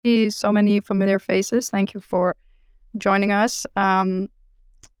see so many familiar faces. Thank you for joining us.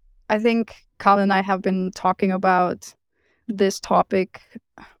 I think Carl and I have been talking about this topic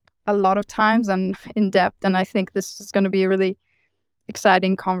a lot of times and in depth, and I think this is going to be a really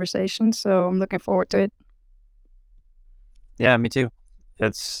exciting conversation. So I'm looking forward to it. Yeah, me too.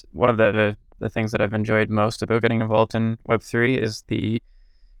 It's one of the things that I've enjoyed most about getting involved in Web3 is the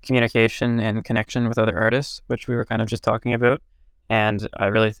communication and connection with other artists, which we were kind of just talking about. And I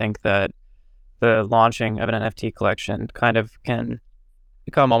really think that the launching of an NFT collection kind of can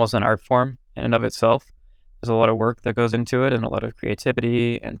become almost an art form in and of itself. There's a lot of work that goes into it and a lot of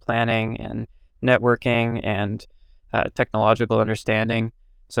creativity and planning and networking and technological understanding.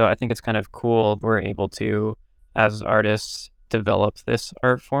 So I think it's kind of cool we're able to, as artists, develop this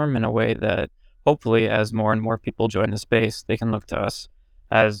art form in a way that hopefully, as more and more people join the space, they can look to us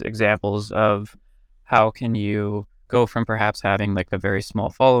as examples of how can you go from perhaps having like a very small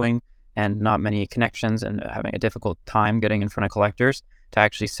following and not many connections and having a difficult time getting in front of collectors to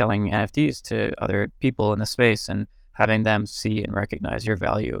actually selling NFTs to other people in the space and having them see and recognize your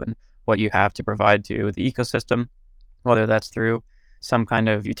value and what you have to provide to the ecosystem, whether that's through some kind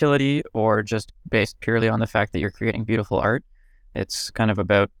of utility or just based purely on the fact that you're creating beautiful art. It's kind of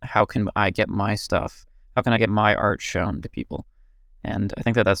about how can I get my stuff? How can I get my art shown to people? And I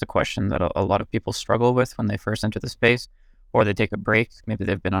think that that's a question that a lot of people struggle with when they first enter the space, or they take a break. Maybe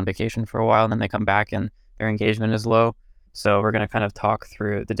they've been on vacation for a while and then they come back and their engagement is low. So we're going to kind of talk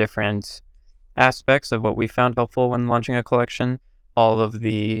through the different aspects of what we found helpful when launching a collection, all of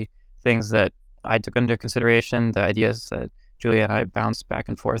the things that I took into consideration, the ideas that Julia and I bounced back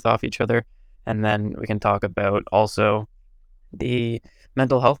and forth off each other. And then we can talk about also the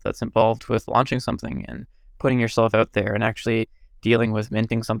mental health that's involved with launching something and putting yourself out there and actually dealing with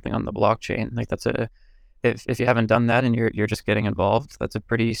minting something on the blockchain. Like that's a if you haven't done that and you're just getting involved, that's a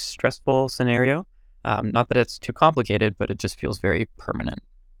pretty stressful scenario. Not that it's too complicated, but it just feels very permanent.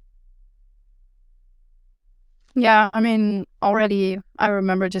 Yeah, I mean, already I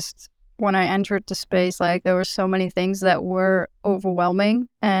remember just when I entered the space, like there were so many things that were overwhelming.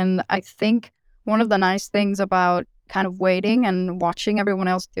 And I think one of the nice things about kind of waiting and watching everyone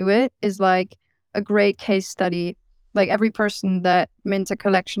else do it is like a great case study. Like every person that mints a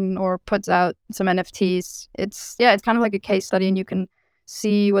collection or puts out some NFTs, it's kind of like a case study, and you can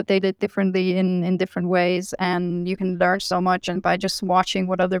see what they did differently in different ways, and you can learn so much and by just watching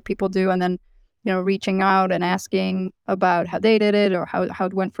what other people do, and then reaching out and asking about how they did it or how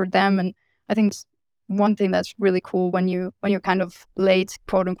it went for them. And I think it's one thing that's really cool when you're kind of late,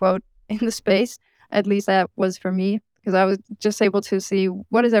 quote unquote, in the space. At least that was for me, because I was just able to see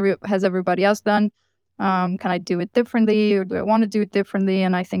what has everybody else done. Can I do it differently, or do I want to do it differently?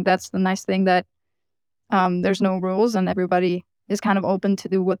 And I think that's the nice thing, that there's no rules and everybody is kind of open to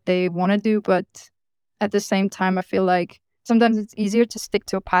do what they want to do. But at the same time, I feel like sometimes it's easier to stick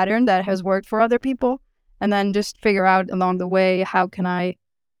to a pattern that has worked for other people and then just figure out along the way, how can I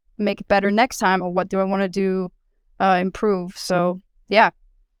make it better next time, or what do I want to do, improve. So yeah.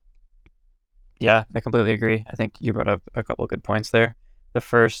 Yeah, I completely agree. I think you brought up a couple of good points there. The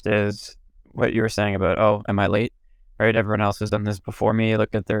first is what you were saying about, oh, am I late? Right? Everyone else has done this before me.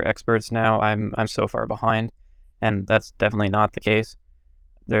 Look at their experts now. I'm so far behind. And that's definitely not the case.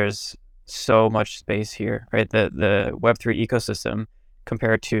 There's so much space here, right? The Web3 ecosystem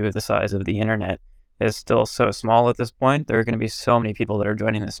compared to the size of the internet is still so small at this point. There are going to be so many people that are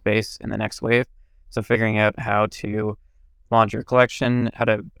joining the space in the next wave. So figuring out how to launch your collection, how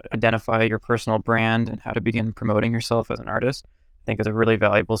to identify your personal brand, and how to begin promoting yourself as an artist, I think is a really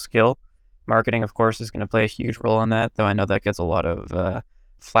valuable skill. Marketing, of course, is going to play a huge role in that, though I know that gets a lot of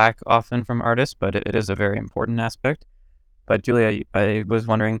flack often from artists, but it is a very important aspect. But Julia, I was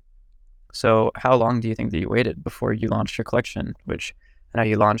wondering, so how long do you think that you waited before you launched your collection, which I know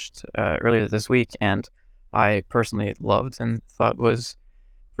you launched earlier this week, and I personally loved and thought was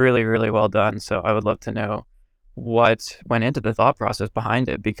really, really well done. So I would love to know what went into the thought process behind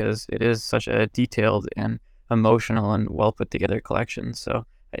it, because it is such a detailed and emotional and well put together collection. So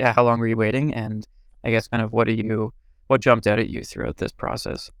yeah, how long were you waiting? And I guess kind of what jumped out at you throughout this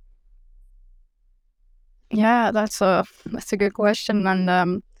process? Yeah, that's a good question.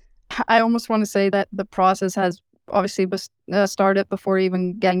 And I almost want to say that the process has obviously was started before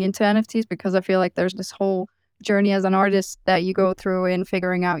even getting into NFTs, because I feel like there's this whole journey as an artist that you go through in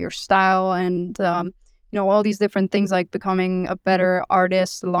figuring out your style, and all these different things, like becoming a better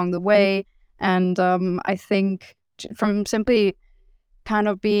artist along the way. And I think from simply kind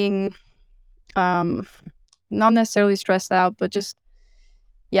of being um, not necessarily stressed out, but just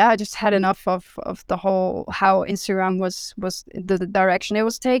yeah, I just had enough of the whole how Instagram was the direction it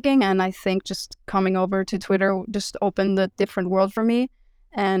was taking, and I think just coming over to Twitter just opened a different world for me.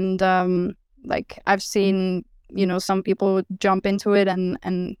 And like I've seen, some people jump into it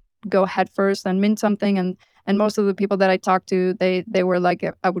and go head first and mint something, and most of the people that I talked to, they were like,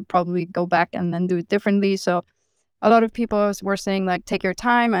 I would probably go back and then do it differently. So a lot of people were saying like, take your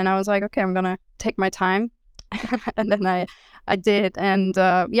time, and I was like, okay, I'm gonna take my time. And then I did. And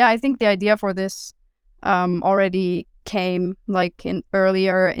yeah, I think the idea for this already came like in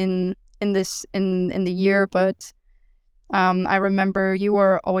earlier in the year. But I remember you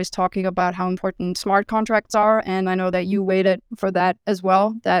were always talking about how important smart contracts are, and I know that you waited for that as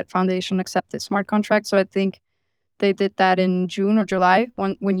well, that Foundation accepted smart contracts. So I think they did that in June or July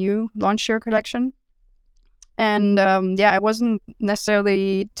when you launched your collection. And yeah, I wasn't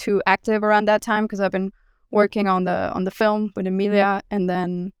necessarily too active around that time because I've been working on the film with Emilia, and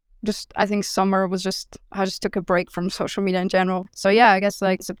then just I think summer was just I just took a break from social media in general. So yeah, I guess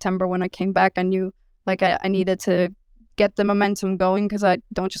like September when I came back, I knew like I needed to get the momentum going because I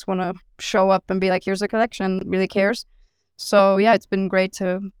don't just want to show up and be like, here's a collection, really cares. So yeah, it's been great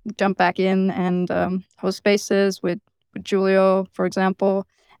to jump back in and host spaces with Julio, for example,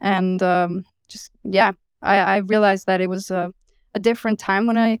 and just yeah, I realized that it was a different time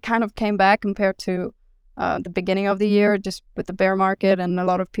when I kind of came back compared to the beginning of the year, just with the bear market and a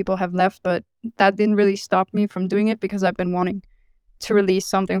lot of people have left. But that didn't really stop me from doing it because I've been wanting to release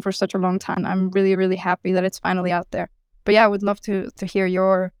something for such a long time. I'm really, really happy that it's finally out there. But yeah, I would love to hear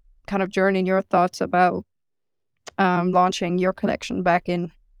your kind of journey and your thoughts about launching your collection back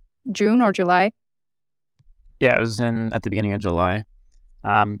in June or July. Yeah, it was in at the beginning of July.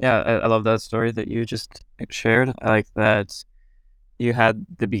 Yeah, I love that story that you just shared. I like that you had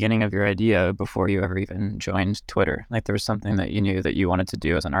the beginning of your idea before you ever even joined Twitter. Like there was something that you knew that you wanted to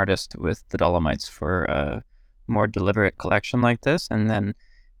do as an artist with the Dolomites for a more deliberate collection like this. And then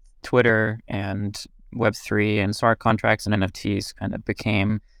Twitter and Web3 and smart contracts and NFTs kind of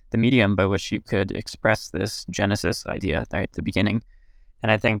became the medium by which you could express this Genesis idea right at the beginning.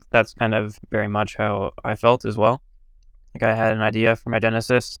 And I think that's kind of very much how I felt as well. Like I had an idea for my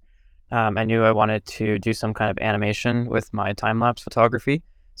Genesis. I knew I wanted to do some kind of animation with my time-lapse photography,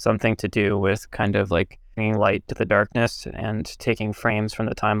 something to do with kind of like bringing light to the darkness and taking frames from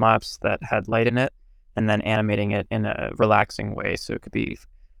the time-lapse that had light in it and then animating it in a relaxing way so it could be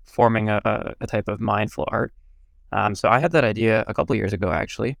forming a type of mindful art. So I had that idea a couple of years ago,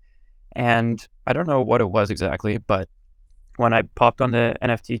 actually, and I don't know what it was exactly, but when I popped on the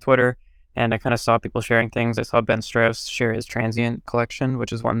NFT Twitter and I kind of saw people sharing things, I saw Ben Strauss share his Transient collection,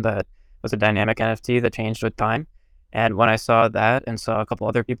 which is one that was a dynamic NFT that changed with time. And when I saw that and saw a couple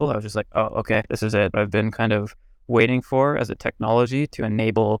other people, I was just like, oh, okay, this is it. I've been kind of waiting for as a technology to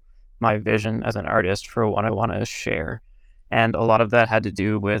enable my vision as an artist for what I want to share. And a lot of that had to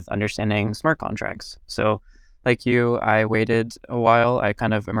do with understanding smart contracts. So, like you, I waited a while. I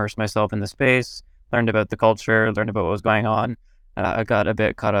kind of immersed myself in the space, learned about the culture, learned about what was going on. I got a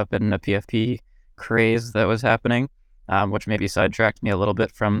bit caught up in the PFP craze that was happening, which maybe sidetracked me a little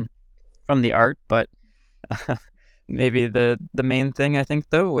bit from the art. But maybe the main thing I think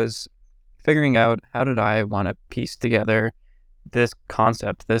though was figuring out how did I want to piece together this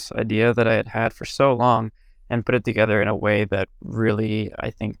concept, this idea that I had had for so long, and put it together in a way that really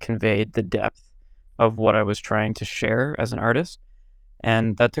I think conveyed the depth of what I was trying to share as an artist.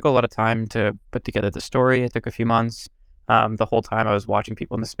 And that took a lot of time to put together the story. It took a few months. The whole time I was watching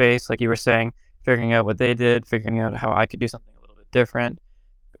people in the space, like you were saying, figuring out what they did, figuring out how I could do something a little bit different.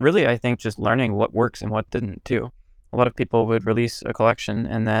 Really, I think just learning what works and what didn't too. A lot of people would release a collection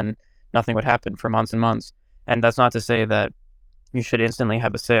and then nothing would happen for months and months. And that's not to say that you should instantly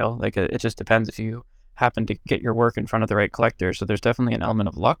have a sale. Like it just depends if you happen to get your work in front of the right collector. So there's definitely an element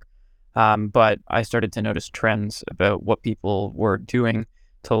of luck. But I started to notice trends about what people were doing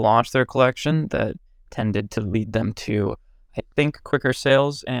to launch their collection that tended to lead them to, I think, quicker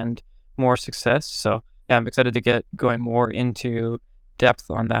sales and more success. So yeah, I'm excited to get going more into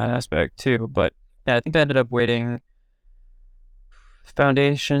depth on that aspect too. But yeah, I think I ended up waiting.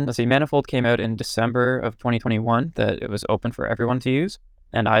 Foundation, let's see, Manifold came out in December of 2021 that it was open for everyone to use.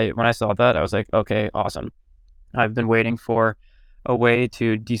 And when I saw that, I was like, okay, awesome. I've been waiting for a way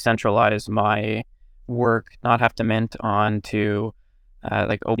to decentralize my work, not have to mint on to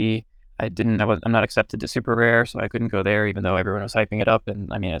like OP. I'm not accepted to Super Rare, so I couldn't go there even though everyone was hyping it up.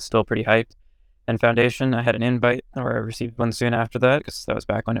 And I mean, it's still pretty hyped. And Foundation, I had an invite, or I received one soon after that, because that was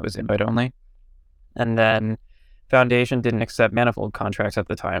back when it was invite only. And then Foundation didn't accept Manifold contracts at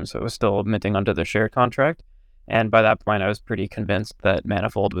the time, so it was still minting under the shared contract. And by that point, I was pretty convinced that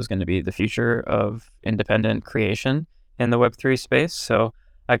Manifold was going to be the future of independent creation in the Web3 space. So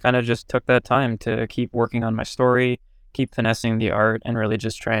I kind of just took that time to keep working on my story, keep finessing the art, and really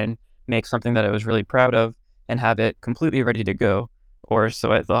just try and make something that I was really proud of and have it completely ready to go. Or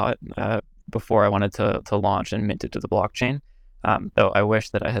so I thought before I wanted to launch and mint it to the blockchain. Though I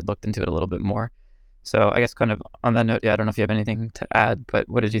wish that I had looked into it a little bit more. So I guess kind of on that note, yeah, I don't know if you have anything to add, but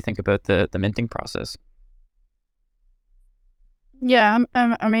what did you think about the minting process? Yeah,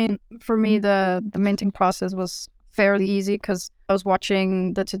 I mean, for me, the minting process was fairly easy because I was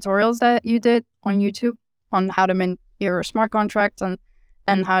watching the tutorials that you did on YouTube on how to mint your smart contracts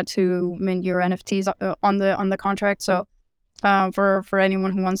and how to mint your NFTs on the contract. So for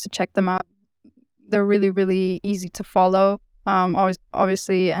anyone who wants to check them out, they're really easy to follow. Always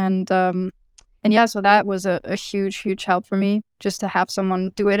obviously and yeah, so that was a huge help for me just to have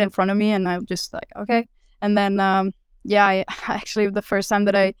someone do it in front of me, and I'm just like, okay. And then yeah, I actually the first time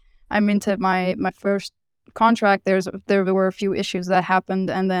that I minted my first contract, there were a few issues that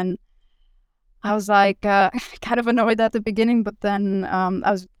happened, and then I was like kind of annoyed at the beginning, but then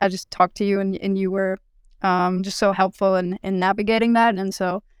I just talked to you, and you were just so helpful in navigating that, and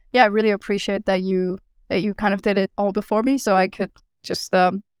so yeah, I really appreciate that you kind of did it all before me, so I could just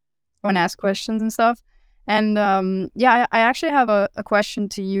go and ask questions and stuff. And yeah, I actually have a question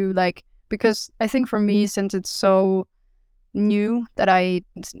to you, like, because I think for me, since it's so new that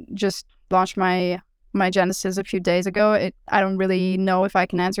just launched my Genesis a few days ago, I don't really know if I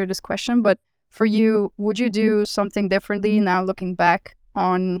can answer this question. But for you, would you do something differently now looking back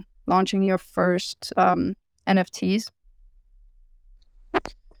on launching your first NFTs?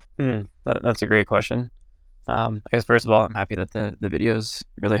 That's a great question. I guess first of all, I'm happy that the videos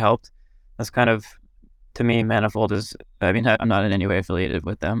really helped. That's kind of, to me, Manifold is, I mean, I'm not in any way affiliated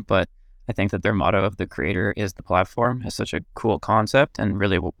with them, but I think that their motto of the creator is the platform is such a cool concept and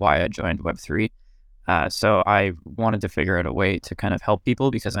really why I joined Web3. So I wanted to figure out a way to kind of help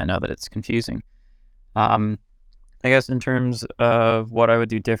people because I know that it's confusing. Um, I guess in terms of what I would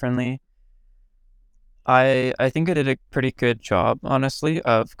do differently, I think I did a pretty good job, honestly,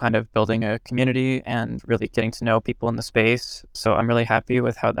 of kind of building a community and really getting to know people in the space. So I'm really happy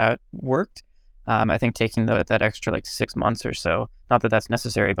with how that worked. I think taking that extra like 6 months or so, not that that's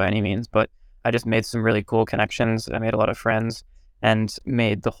necessary by any means, but I just made some really cool connections. I made a lot of friends and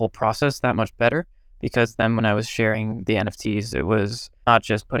made the whole process that much better because then when I was sharing the NFTs, it was not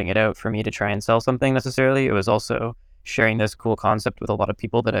just putting it out for me to try and sell something necessarily. It was also sharing this cool concept with a lot of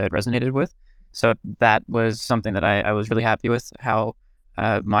people that I had resonated with. So that was something that I was really happy with how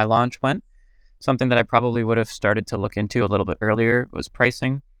my launch went. Something that I probably would have started to look into a little bit earlier was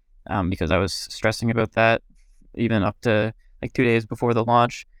pricing, because I was stressing about that even up to like 2 days before the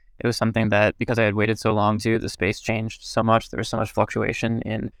launch. It was something that because I had waited so long too, the space changed so much. There was so much fluctuation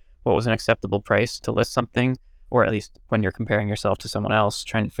in what was an acceptable price to list something, or at least when you're comparing yourself to someone else,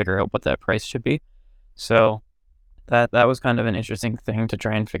 trying to figure out what that price should be. So that was kind of an interesting thing to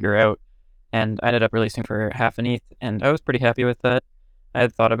try and figure out. And I ended up releasing for half an ETH, and I was pretty happy with that. I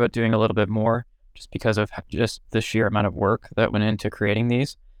had thought about doing a little bit more just because of just the sheer amount of work that went into creating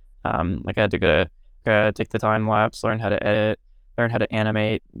these. Like I had to take the time lapse, learn how to edit, learn how to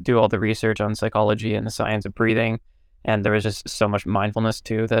animate, do all the research on psychology and the science of breathing, and there was just so much mindfulness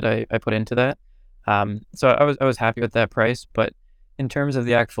too that I put into that. So I was happy with that price, but in terms of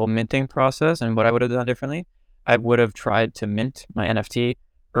the actual minting process and what I would have done differently, I would have tried to mint my NFT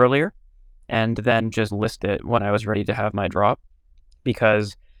earlier and then just list it when I was ready to have my drop.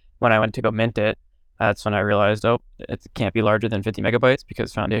 Because when I went to go mint it, that's when I realized, oh, it can't be larger than 50 megabytes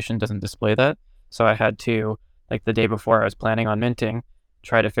because Foundation doesn't display that. So I had to, like the day before I was planning on minting,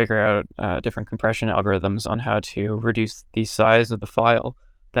 try to figure out different compression algorithms on how to reduce the size of the file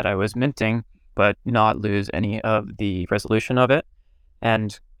that I was minting, but not lose any of the resolution of it.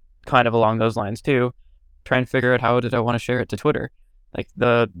 And kind of along those lines too, try and figure out how did I want to share it to Twitter. Like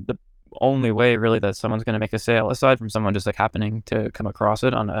the only way really that someone's going to make a sale, aside from someone just like happening to come across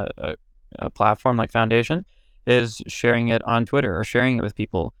it on a platform like Foundation, is sharing it on Twitter or sharing it with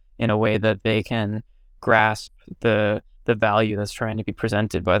people in a way that they can grasp the value that's trying to be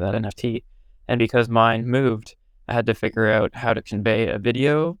presented by that NFT. And because mine moved, I had to figure out how to convey a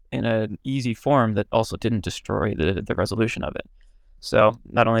video in an easy form that also didn't destroy the resolution of it. So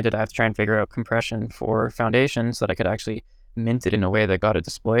not only did I have to try and figure out compression for Foundation so that I could actually mint it in a way that got it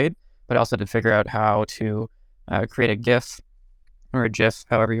displayed, but also to figure out how to create a GIF or a GIF,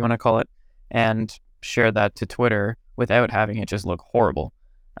 however you want to call it, and share that to Twitter without having it just look horrible,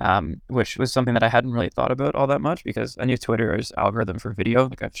 which was something that I hadn't really thought about all that much because I knew Twitter's algorithm for video,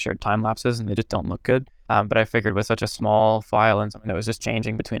 like I've shared time lapses and they just don't look good. But I figured with such a small file and something that was just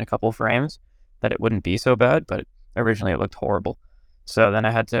changing between a couple frames that it wouldn't be so bad, but originally it looked horrible. So then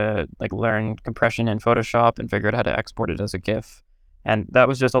I had to like learn compression in Photoshop and figure out how to export it as a GIF. And that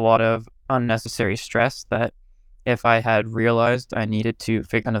was just a lot of unnecessary stress that if I had realized I needed to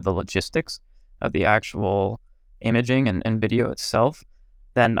figure out the logistics of the actual imaging and video itself,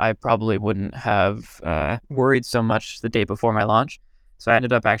 then I probably wouldn't have worried so much the day before my launch. So I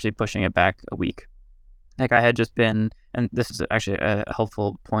ended up actually pushing it back a week. Like I had just been, and this is actually a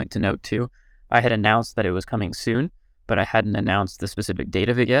helpful point to note too, I had announced that it was coming soon, but I hadn't announced the specific date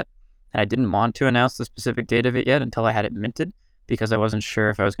of it yet. And I didn't want to announce the specific date of it yet until I had it minted, because I wasn't sure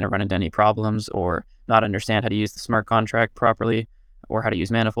if I was going to run into any problems or not understand how to use the smart contract properly or how to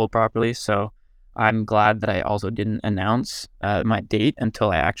use Manifold properly. So I'm glad that I also didn't announce my date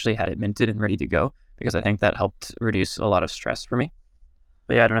until I actually had it minted and ready to go, because I think that helped reduce a lot of stress for me.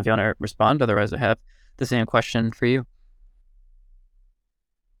 But yeah, I don't know if you want to respond. Otherwise, I have the same question for you.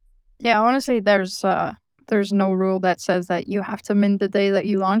 Yeah, honestly, there's no rule that says that you have to mint the day that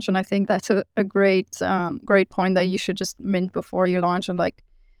you launch, and I think that's a great point that you should just mint before you launch. And like,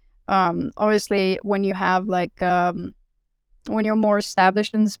 obviously, when you have like when you're more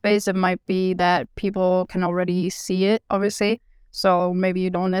established in the space, it might be that people can already see it, obviously. So maybe you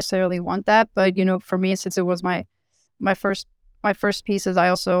don't necessarily want that. But for me, since it was my first my first pieces, I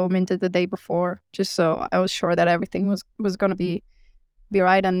also minted the day before, just so I was sure that everything was gonna be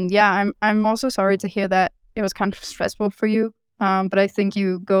right. And yeah, I'm also sorry to hear that it was kind of stressful for you. But I think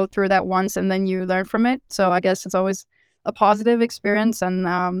you go through that once and then you learn from it. So I guess it's always a positive experience.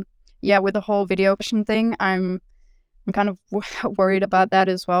 And yeah, with the whole video question thing, I'm kind of worried about that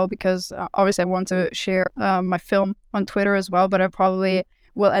as well, because obviously I want to share my film on Twitter as well, but I probably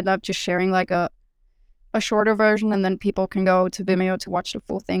will end up just sharing like a shorter version, and then people can go to Vimeo to watch the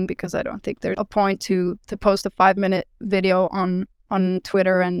full thing, because I don't think there's a point to post a 5-minute video on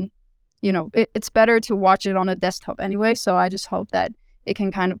Twitter. And it's better to watch it on a desktop anyway, so I just hope that it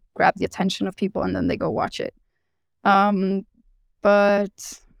can kind of grab the attention of people and then they go watch it.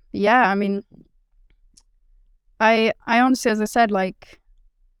 But yeah, I mean, I honestly, as I said, like,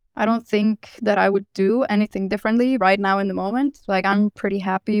 I don't think that I would do anything differently right now in the moment. Like, I'm pretty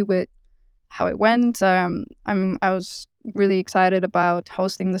happy with how it went. I was really excited about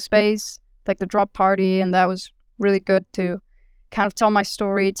hosting the space, like the drop party, and that was really good to kind of tell my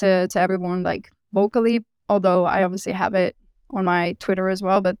story to everyone, like, vocally. Although I obviously have it on my Twitter as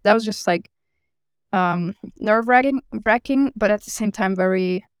well, but that was just like nerve-wracking, but at the same time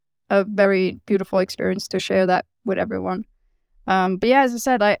a very beautiful experience to share that with everyone. But yeah, as I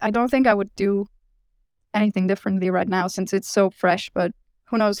said, I don't think I would do anything differently right now since it's so fresh. But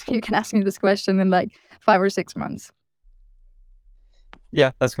who knows? You can ask me this question in like 5 or 6 months.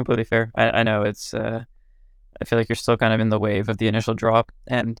 Yeah, that's completely fair. I know it's, I feel like you're still kind of in the wave of the initial drop,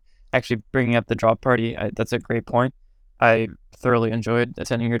 and actually bringing up the drop party, that's a great point. I thoroughly enjoyed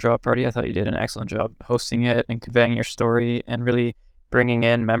attending your drop party. I thought you did an excellent job hosting it and conveying your story and really bringing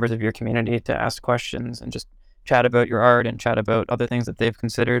in members of your community to ask questions and just chat about your art and chat about other things that they've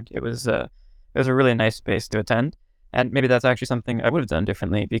considered. It was a really nice space to attend. And maybe that's actually something I would have done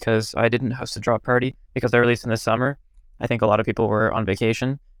differently, because I didn't host a drop party because I released in the summer. I think a lot of people were on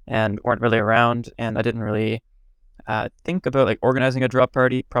vacation and weren't really around, and I didn't really think about like organizing a drop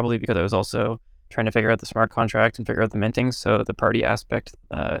party, probably because I was also trying to figure out the smart contract and figure out the minting. So the party aspect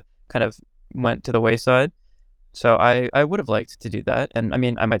kind of went to the wayside. So I would have liked to do that. And I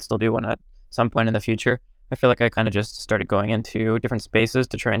mean, I might still do one at some point in the future. I feel like I kind of just started going into different spaces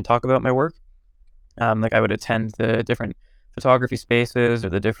to try and talk about my work. Like I would attend the different photography spaces or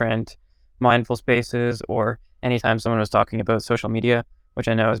the different mindful spaces, or anytime someone was talking about social media, which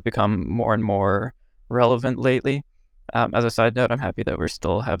I know has become more and more relevant lately. As a side note, I'm happy that we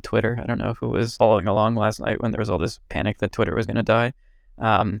still have Twitter. I don't know who was following along last night when there was all this panic that Twitter was going to die.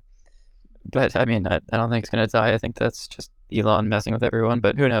 Um, but I mean, I don't think it's going to die. I think that's just Elon messing with everyone,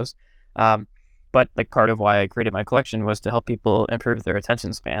 but who knows? Um, but like part of why I created my collection was to help people improve their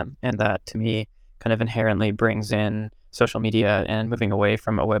attention span. And that to me kind of inherently brings in social media and moving away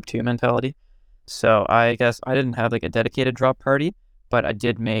from a Web 2 mentality. So I guess I didn't have like a dedicated drop party, but I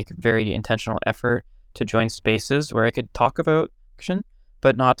did make very intentional effort to join spaces where I could talk about action,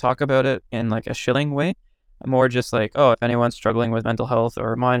 but not talk about it in like a shilling way. More just like, oh, if anyone's struggling with mental health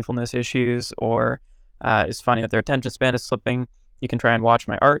or mindfulness issues, or is finding that their attention span is slipping, you can try and watch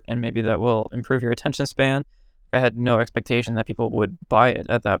my art and maybe that will improve your attention span. I had no expectation that people would buy it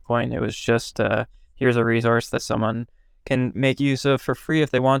at that point. It was just, here's a resource that someone can make use of for free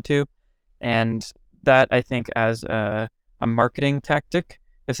if they want to. And that, I think, as a marketing tactic,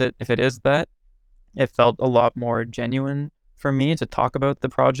 if it is that, it felt a lot more genuine for me to talk about the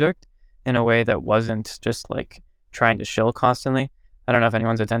project in a way that wasn't just like trying to shill constantly. I don't know if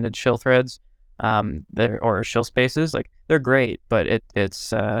anyone's attended shill threads, or shill spaces. Like they're great, but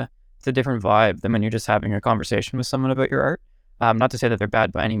it's a different vibe than when you're just having a conversation with someone about your art. Not to say that they're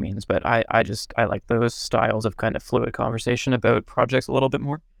bad by any means, but I like those styles of kind of fluid conversation about projects a little bit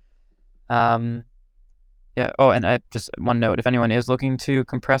more. Um, yeah. Oh, and just one note: if anyone is looking to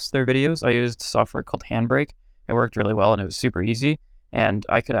compress their videos, I used software called Handbrake. It worked really well, and it was super easy. And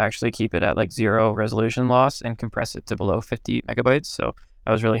I could actually keep it at like 0 resolution loss and compress it to below 50 megabytes. So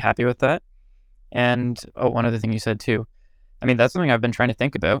I was really happy with that. And one other thing you said too. I mean, that's something I've been trying to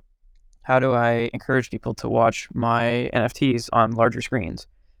think about. How do I encourage people to watch my NFTs on larger screens?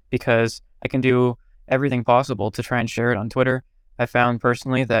 Because I can do everything possible to try and share it on Twitter. I found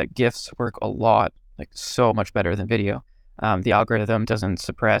personally that GIFs work a lot, like so much better than video. The algorithm doesn't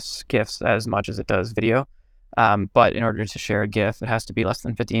suppress GIFs as much as it does video. But in order to share a GIF, it has to be less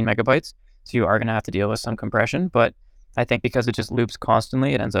than 15 megabytes. So you are going to have to deal with some compression. But I think because it just loops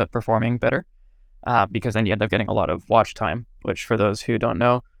constantly, it ends up performing better. Because then you end up getting a lot of watch time, which for those who don't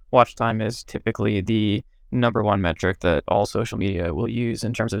know, watch time is typically the number one metric that all social media will use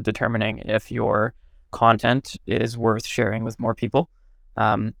in terms of determining if your content is worth sharing with more people.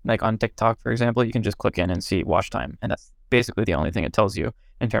 Like on TikTok, for example, you can just click in and see watch time, and that's basically the only thing it tells you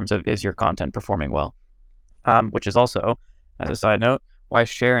in terms of is your content performing well. Which is also, as a side note, why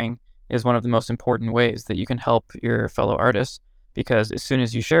sharing is one of the most important ways that you can help your fellow artists, because as soon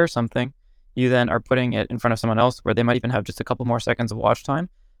as you share something, you then are putting it in front of someone else where they might even have just a couple more seconds of watch time,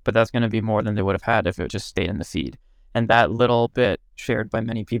 but that's going to be more than they would have had if it just stayed in the feed. And that little bit shared by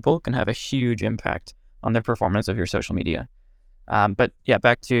many people can have a huge impact on the performance of your social media. But yeah,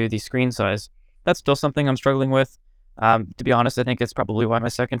 back to the screen size. That's still something I'm struggling with. To be honest, I think it's probably why my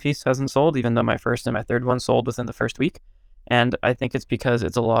second piece hasn't sold, even though my first and my third one sold within the first week. And I think it's because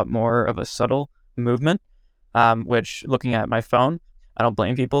it's a lot more of a subtle movement, which looking at my phone, I don't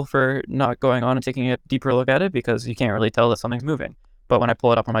blame people for not going on and taking a deeper look at it because you can't really tell that something's moving. But when I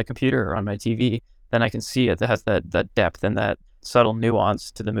pull it up on my computer or on my TV, then I can see it has that depth and that subtle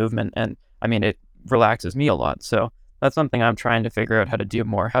nuance to the movement. And I mean, it relaxes me a lot. So that's something I'm trying to figure out how to do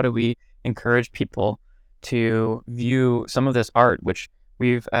more. How do we encourage people to view some of this art, which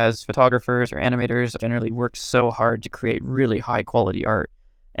we've, as photographers or animators, generally worked so hard to create really high quality art.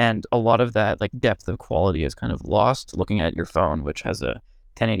 And a lot of that like depth of quality is kind of lost looking at your phone, which has a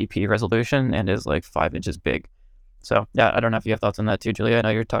 1080p resolution and is like 5 inches big. So yeah, I don't know if you have thoughts on that too, Julia. I know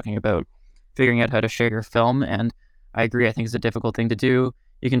you're talking about figuring out how to share your film, and I agree. I think it's a difficult thing to do.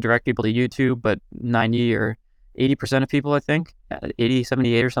 You can direct people to YouTube, but 90 or 80% of people, I think, 80,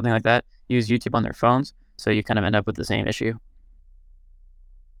 78 or something like that, use YouTube on their phones. So you kind of end up with the same issue.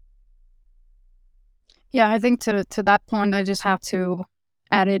 Yeah, I think to that point, I just have to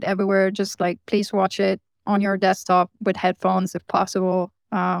add it everywhere. Just like, please watch it on your desktop with headphones if possible,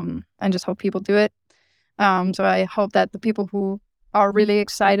 and just hope people do it. So I hope that the people who are really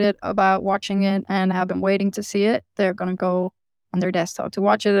excited about watching it and have been waiting to see it, they're going to go on their desktop to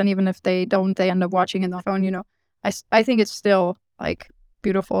watch it. And even if they don't, they end up watching it on their phone, I think it's still like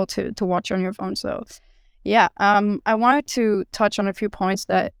beautiful to watch on your phone. So yeah, I wanted to touch on a few points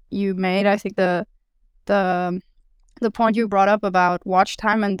that you made. I think the point you brought up about watch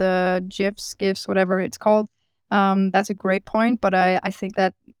time and the GIFs, whatever it's called, that's a great point. But I think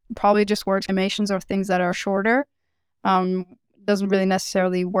that probably just works animations or things that are shorter. Doesn't really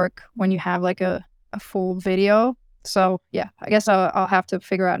necessarily work when you have like a full video. So yeah, I guess I'll have to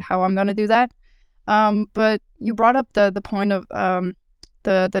figure out how I'm gonna do that. But you brought up the point of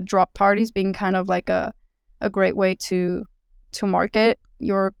the drop parties being kind of like a great way to market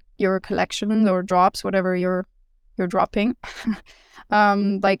your collection or drops, whatever you're dropping.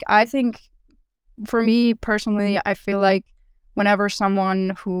 Like I think for me personally, I feel like whenever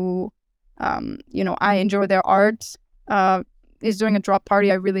someone who I enjoy their art is doing a drop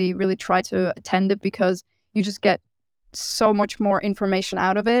party, I really, really try to attend it because you just get so much more information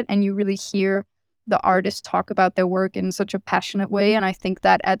out of it and you really hear the artist talk about their work in such a passionate way. And I think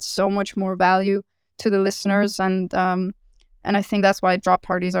that adds so much more value to the listeners. And I think that's why drop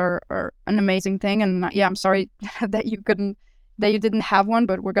parties are an amazing thing. And yeah, I'm sorry that you didn't have one,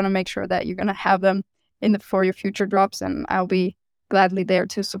 but we're going to make sure that you're going to have them for your future drops. And I'll be gladly there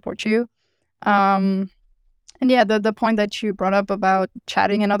to support you. And yeah, the point that you brought up about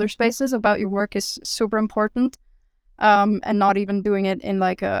chatting in other spaces about your work is super important. And not even doing it in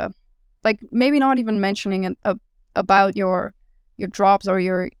maybe not even mentioning it about your drops or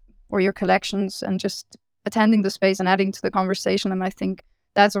your collections, and just attending the space and adding to the conversation. And I think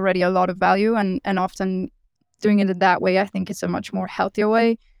that's already a lot of value. And often doing it in that way, I think it's a much more healthier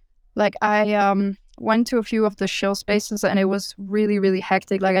way. Like I went to a few of the chill spaces and it was really, really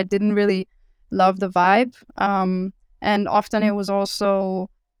hectic. Like I didn't really love the vibe. And often it was also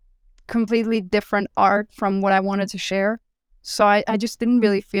completely different art from what I wanted to share. So I just didn't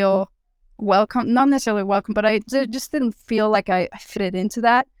really feel welcome, not necessarily welcome, but just didn't feel like I fitted into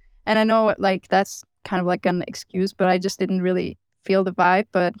that. And I know like that's kind of like an excuse, but I just didn't really feel the vibe.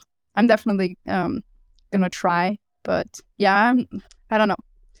 But I'm definitely gonna try. But yeah, I don't know.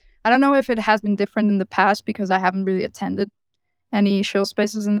 I don't know if it has been different in the past because I haven't really attended any show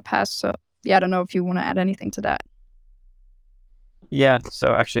spaces in the past. So yeah, I don't know if you want to add anything to that. Yeah,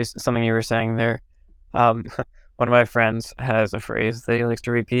 so actually something you were saying there, um, one of my friends has a phrase that he likes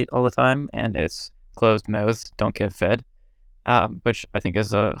to repeat all the time, and it's closed mouths don't get fed, which I think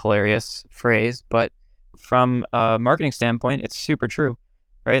is a hilarious phrase. But from a marketing standpoint, it's super true,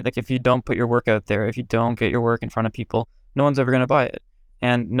 right? Like if you don't put your work out there, if you don't get your work in front of people, no one's ever going to buy it,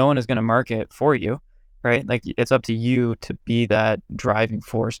 and no one is going to market for you, right? Like it's up to you to be that driving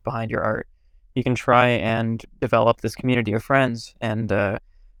force behind your art. You can try and develop this community of friends and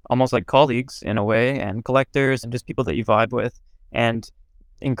almost like colleagues in a way, and collectors and just people that you vibe with, and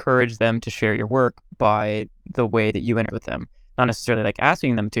encourage them to share your work by the way that you interact with them. Not necessarily like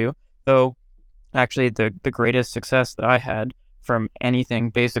asking them to, though actually the greatest success that I had from anything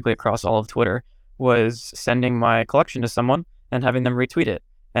basically across all of Twitter was sending my collection to someone and having them retweet it.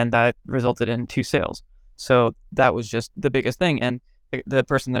 And that resulted in 2 sales. So that was just the biggest thing. And the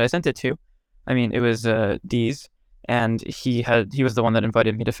person that I sent it to, I mean, it was Dee's, and he was the one that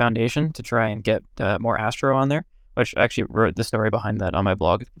invited me to Foundation to try and get more Astro on there, which I actually wrote the story behind that on my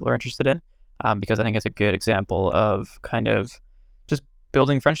blog if people are interested in, because I think it's a good example of kind of just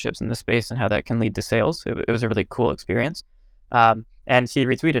building friendships in the space and how that can lead to sales. It was a really cool experience. And he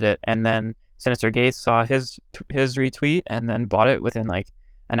retweeted it, and then Sinister Gates saw his retweet and then bought it within like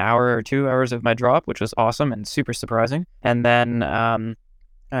an hour or 2 hours of my drop, which was awesome and super surprising. And then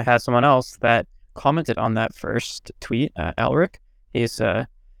I had someone else that commented on that first tweet, Elric. He's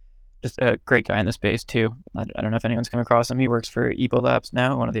just a great guy in the space too. I don't know if anyone's come across him. He works for Evo Labs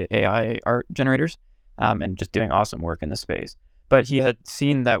now, one of the AI art generators, and just doing awesome work in the space. But he had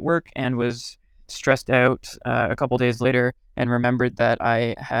seen that work and was stressed out a couple days later and remembered that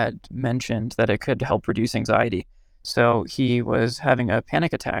I had mentioned that it could help reduce anxiety. So he was having a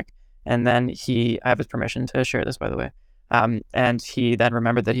panic attack, and then I have his permission to share this, by the way. And he then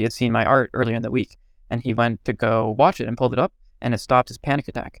remembered that he had seen my art earlier in the week, and he went to go watch it and pulled it up, and it stopped his panic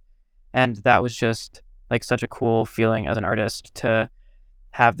attack. And that was just like such a cool feeling as an artist to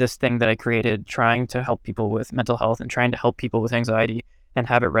have this thing that I created trying to help people with mental health and trying to help people with anxiety, and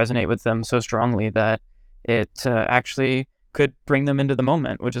have it resonate with them so strongly that it actually could bring them into the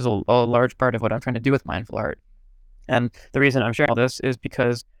moment, which is a large part of what I'm trying to do with mindful art. And the reason I'm sharing all this is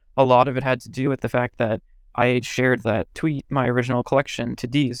because a lot of it had to do with the fact that I shared that tweet, my original collection, to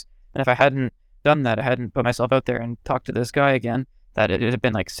Dee's. And if I hadn't done that, I hadn't put myself out there and talked to this guy again, that it had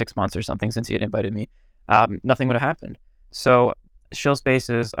been like 6 months or something since he had invited me, nothing would have happened. So shill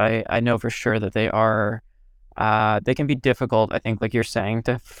spaces, I know for sure that they can be difficult, I think, like you're saying,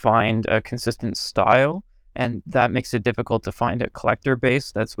 to find a consistent style. And that makes it difficult to find a collector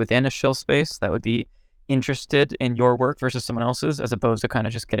base that's within a shill space that would be interested in your work versus someone else's, as opposed to kind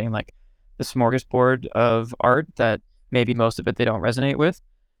of just getting like the smorgasbord of art that maybe most of it they don't resonate with.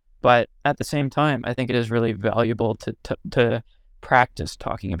 But at the same time, I think it is really valuable to practice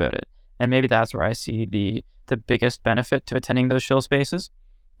talking about it. And maybe that's where I see the biggest benefit to attending those shill spaces.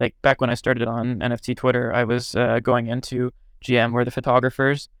 Like back when I started on NFT Twitter, I was going into GM, where the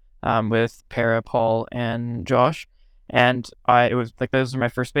photographers, with Para, Paul, and Josh. And it was like, those were my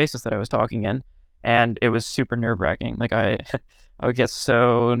first spaces that I was talking in. And it was super nerve wracking. Like I would get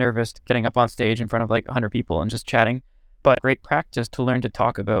so nervous getting up on stage in front of like 100 people and just chatting, but great practice to learn to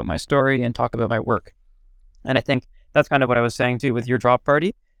talk about my story and talk about my work. And I think that's kind of what I was saying too with your drop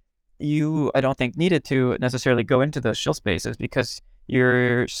party. I don't think, needed to necessarily go into those shill spaces because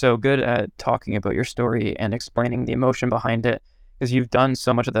you're so good at talking about your story and explaining the emotion behind it, because you've done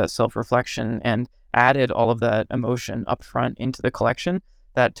so much of that self-reflection and added all of that emotion up front into the collection,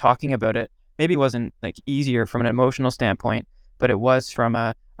 that talking about it maybe wasn't like easier from an emotional standpoint, but it was from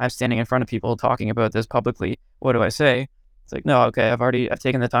I'm standing in front of people talking about this publicly. What do I say? It's like, no, okay, I've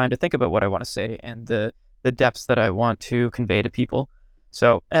taken the time to think about what I want to say and the depths that I want to convey to people.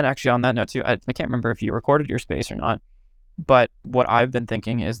 So, and actually on that note too, I can't remember if you recorded your space or not, but what I've been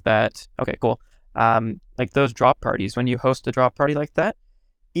thinking is that, okay, cool. Like those drop parties, when you host a drop party like that,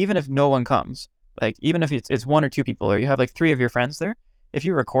 even if no one comes, like even if it's 1 or 2 people, or you have like 3 of your friends there, if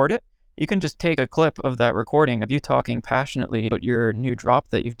you record it, you can just take a clip of that recording of you talking passionately about your new drop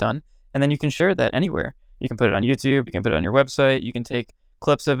that you've done, and then you can share that anywhere. You can put it on YouTube, you can put it on your website, you can take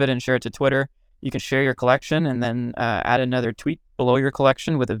clips of it and share it to Twitter. You can share your collection and then add another tweet below your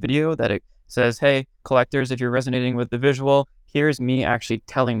collection with a video that it says, hey, collectors, if you're resonating with the visual, here's me actually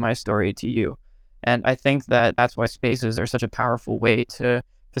telling my story to you. And I think that that's why spaces are such a powerful way to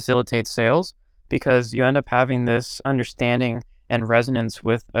facilitate sales, because you end up having this understanding and resonance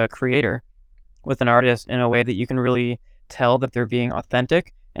with a creator, with an artist, in a way that you can really tell that they're being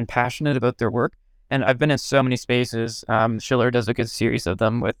authentic and passionate about their work. And I've been in so many spaces. Schiller does a good series of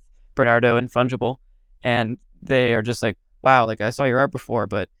them with Bernardo and Fungible, and they are just like, wow, like I saw your art before,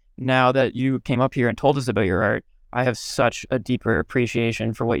 but now that you came up here and told us about your art, I have such a deeper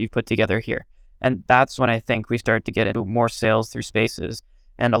appreciation for what you've put together here. And that's when I think we start to get into more sales through spaces.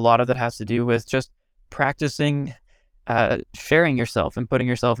 And a lot of that has to do with just practicing sharing yourself and putting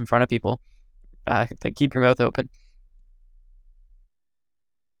yourself in front of people. Keep your mouth open.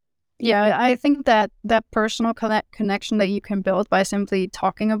 Yeah, I think that that personal connection that you can build by simply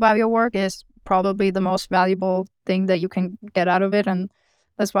talking about your work is probably the most valuable thing that you can get out of it. And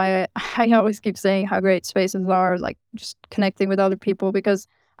that's why I always keep saying how great spaces are, like just connecting with other people, because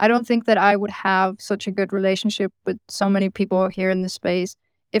I don't think that I would have such a good relationship with so many people here in the space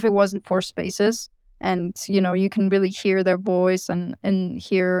if it wasn't for spaces. And, you can really hear their voice and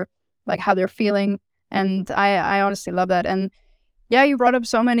hear like how they're feeling. And I honestly love that. And yeah, you brought up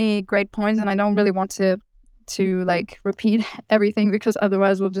so many great points, and I don't really want to like repeat everything because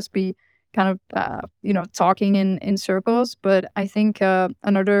otherwise we'll just be kind of talking in circles. But I think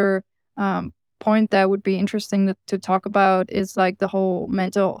another point that would be interesting to talk about is like the whole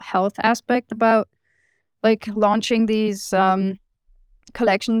mental health aspect about like launching these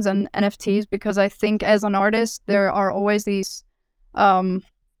collections and NFTs, because I think as an artist there are always these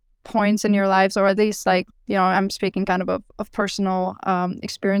points in your lives, or at least like, I'm speaking kind of personal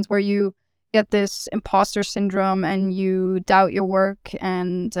experience, where you get this imposter syndrome and you doubt your work.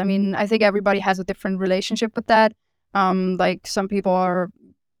 And I mean, I think everybody has a different relationship with that. Like some people are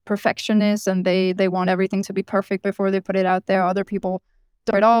perfectionists and they want everything to be perfect before they put it out there. Other people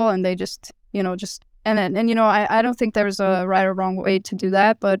do it all and they just I don't think there's a right or wrong way to do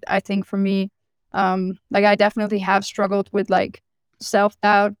that, but I think for me, like I definitely have struggled with like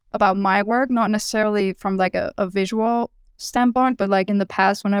self-doubt about my work, not necessarily from like a visual standpoint, but like in the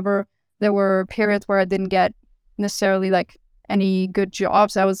past, whenever there were periods where I didn't get necessarily like any good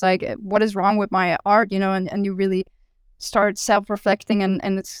jobs, I was like, what is wrong with my art, and you really start self-reflecting,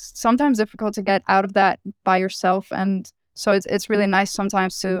 and it's sometimes difficult to get out of that by yourself. And so it's really nice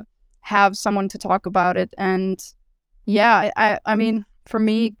sometimes to have someone to talk about it. And yeah, I mean, for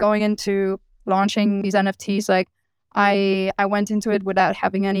me, going into launching these NFTs, like I went into it without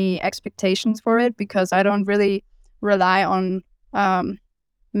having any expectations for it, because I don't really rely on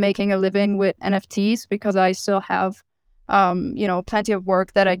making a living with NFTs, because I still have plenty of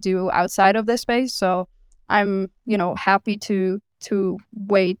work that I do outside of this space. So I'm happy to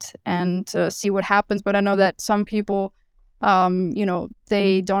wait and see what happens. But I know that some people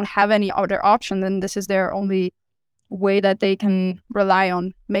they don't have any other option, and this is their only way that they can rely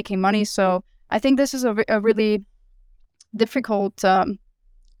on making money. So I think this is a really difficult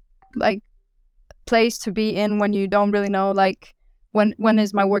like place to be in when you don't really know like when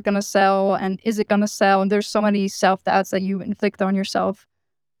is my work gonna sell, and is it gonna sell, and there's so many self-doubts that you inflict on yourself.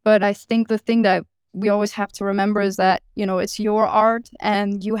 But I think the thing that we always have to remember is that it's your art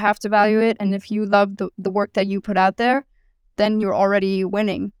and you have to value it, and if you love the work that you put out there, then you're already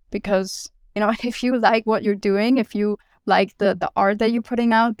winning. Because if you like what you're doing, if you like the art that you're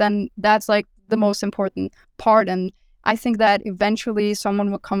putting out, then that's like the most important part. And I think that eventually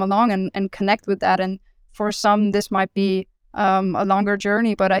someone will come along and connect with that. And for some, this might be a longer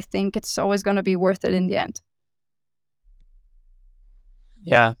journey, but I think it's always going to be worth it in the end.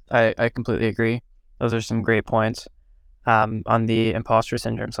 Yeah, I completely agree. Those are some great points. On the imposter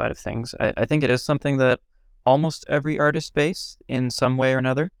syndrome side of things, I think it is something that almost every artist face in some way or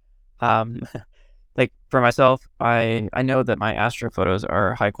another. Um, like for myself, I know that my astro photos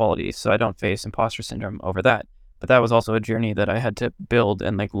are high quality, so I don't face imposter syndrome over that. But that was also a journey that I had to build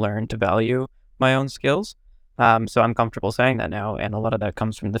and like learn to value my own skills. So I'm comfortable saying that now, and a lot of that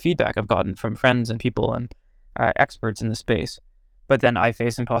comes from the feedback I've gotten from friends and people and experts in the space. But then I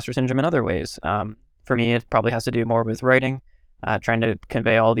face imposter syndrome in other ways. For me, it probably has to do more with writing, trying to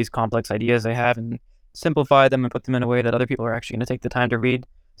convey all these complex ideas I have and simplify them and put them in a way that other people are actually going to take the time to read.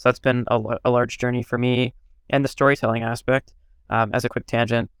 So that's been a large journey for me. And the storytelling aspect, as a quick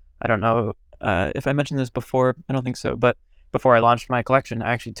tangent, I don't know if I mentioned this before, I don't think so, but before I launched my collection,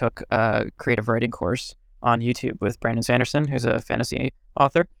 I actually took a creative writing course on YouTube with Brandon Sanderson, who's a fantasy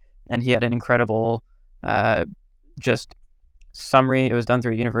author, and he had an incredible just summary. It was done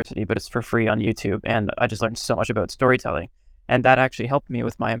through a university, but it's for free on YouTube, and I just learned so much about storytelling. And that actually helped me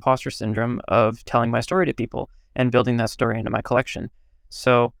with my imposter syndrome of telling my story to people and building that story into my collection.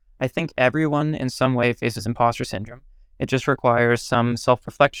 So I think everyone in some way faces imposter syndrome. It just requires some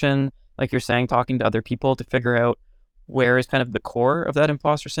self-reflection, like you're saying, talking to other people to figure out where is kind of the core of that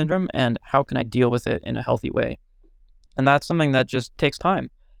imposter syndrome and how can I deal with it in a healthy way. And that's something that just takes time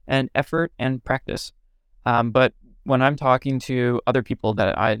and effort and practice. But when I'm talking to other people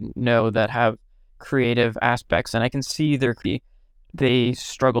that I know that have creative aspects and I can see they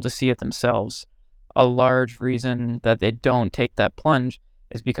struggle to see it themselves, a large reason that they don't take that plunge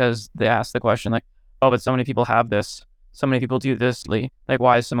is because they ask the question like, oh, but so many people have this. So many people do this, Lee. Like,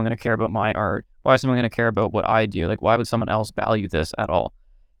 why is someone going to care about my art? Why is someone going to care about what I do? Like, why would someone else value this at all?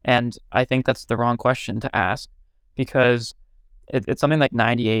 And I think that's the wrong question to ask because it's something like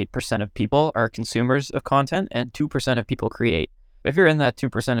 98% of people are consumers of content and 2% of people create. If you're in that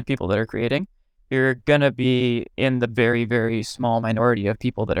 2% of people that are creating, you're going to be in the very, very small minority of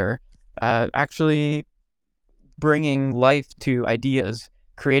people that are actually bringing life to ideas,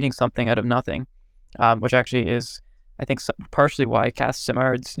 creating something out of nothing, which actually is, I think, partially why Cass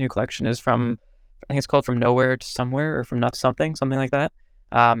Simard's new collection is from, I think it's called From Nowhere to Somewhere or From Not to Something like that.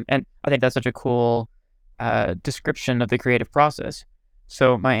 And I think that's such a cool description of the creative process.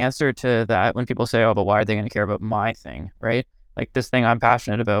 So my answer to that, when people say, oh, but why are they going to care about my thing, right? Like this thing I'm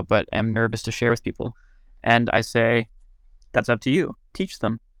passionate about, but am nervous to share with people. And I say, that's up to you. Teach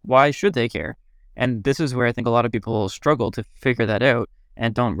them. Why should they care? And this is where I think a lot of people struggle to figure that out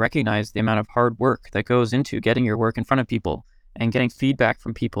and don't recognize the amount of hard work that goes into getting your work in front of people and getting feedback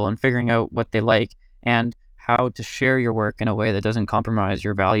from people and figuring out what they like and how to share your work in a way that doesn't compromise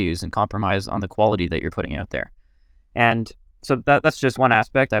your values and compromise on the quality that you're putting out there. And so that's just one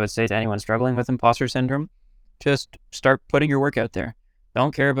aspect I would say to anyone struggling with imposter syndrome. Just start putting your work out there.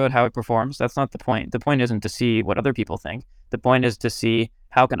 Don't care about how it performs. That's not the point. The point isn't to see what other people think. The point is to see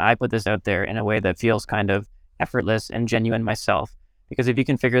how can I put this out there in a way that feels kind of effortless and genuine myself. Because if you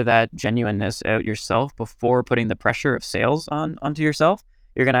can figure that genuineness out yourself before putting the pressure of sales onto yourself,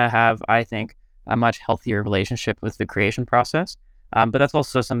 you're going to have, I think, a much healthier relationship with the creation process. But that's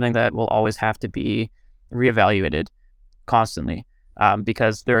also something that will always have to be reevaluated constantly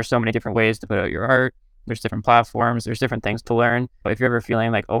because there are so many different ways to put out your art. There's different platforms. There's different things to learn. But if you're ever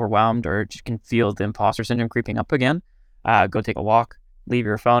feeling like overwhelmed or just can feel the imposter syndrome creeping up again, go take a walk, leave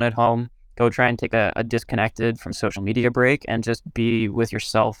your phone at home, go try and take a disconnected from social media break and just be with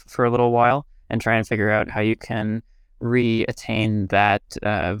yourself for a little while and try and figure out how you can re-attain that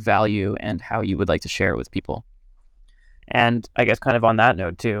value and how you would like to share it with people. And I guess kind of on that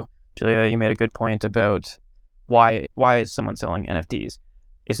note too, Julia, you made a good point about why is someone selling NFTs?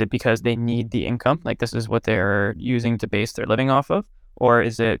 Is it because they need the income? Like this is what they're using to base their living off of? Or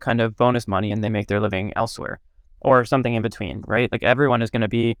is it kind of bonus money and they make their living elsewhere? Or something in between, right? Like everyone is going to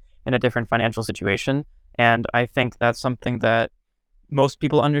be in a different financial situation. And I think that's something that most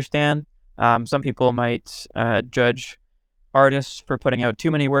people understand. Some people might judge artists for putting out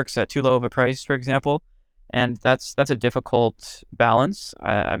too many works at too low of a price, for example. And that's a difficult balance.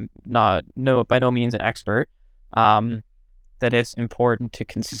 I'm by no means an expert. That it's important to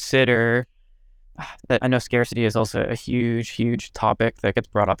consider that I know scarcity is also a huge, huge topic that gets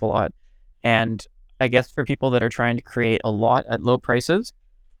brought up a lot. And I guess for people that are trying to create a lot at low prices,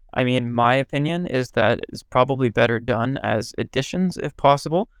 I mean, my opinion is that it's probably better done as editions if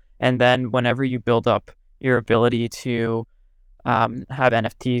possible. And then whenever you build up your ability to have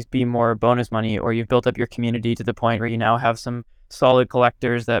NFTs be more bonus money, or you've built up your community to the point where you now have some solid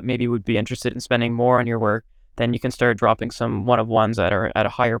collectors that maybe would be interested in spending more on your work, then you can start dropping some one-of-ones that are at a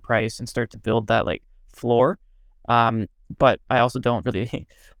higher price and start to build that like floor. But I also don't really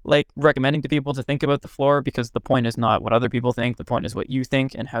like recommending to people to think about the floor because the point is not what other people think. The point is what you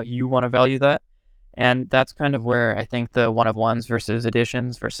think and how you want to value that. And that's kind of where I think the one-of-ones versus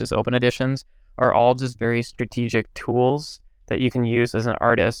editions versus open editions are all just very strategic tools that you can use as an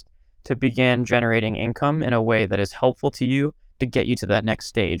artist to begin generating income in a way that is helpful to you to get you to that next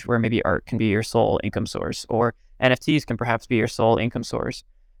stage where maybe art can be your sole income source or NFTs can perhaps be your sole income source.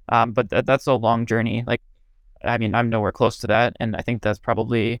 But that's a long journey. Like, I mean, I'm nowhere close to that. And I think that's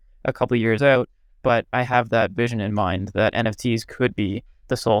probably a couple of years out, but I have that vision in mind that NFTs could be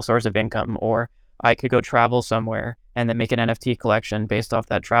the sole source of income, or I could go travel somewhere and then make an NFT collection based off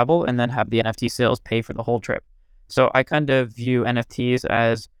that travel and then have the NFT sales pay for the whole trip. So I kind of view NFTs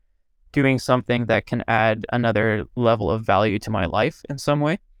as doing something that can add another level of value to my life in some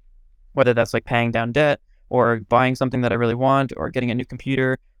way, whether that's like paying down debt or buying something that I really want or getting a new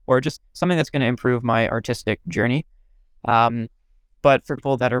computer or just something that's going to improve my artistic journey. Um, but for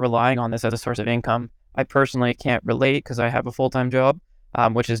people that are relying on this as a source of income, I personally can't relate because I have a full-time job,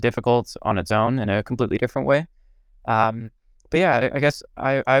 which is difficult on its own in a completely different way. Um, but yeah, I guess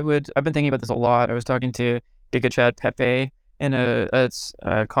I've been thinking about this a lot. I was talking to GigaChad Pepe in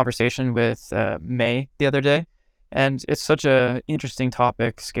a conversation with May the other day, and it's such a interesting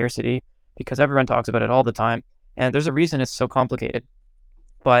topic, scarcity, because everyone talks about it all the time, and there's a reason it's so complicated.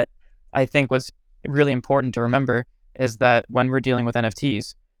 But I think what's really important to remember is that when we're dealing with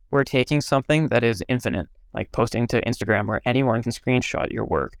NFTs, we're taking something that is infinite, like posting to Instagram where anyone can screenshot your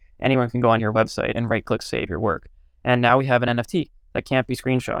work. Anyone can go on your website and right click save your work. And now we have an NFT that can't be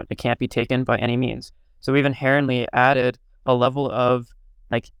screenshot. It can't be taken by any means. So we've inherently added a level of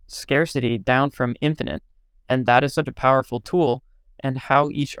like scarcity down from infinite. And that is such a powerful tool. And how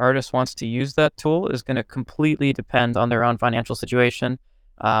each artist wants to use that tool is going to completely depend on their own financial situation.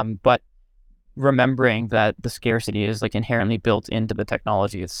 But remembering that the scarcity is like inherently built into the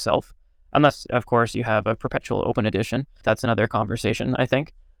technology itself, unless of course you have a perpetual open edition. That's another conversation, I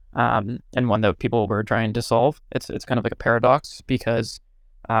think, and one that people were trying to solve. It's kind of like a paradox because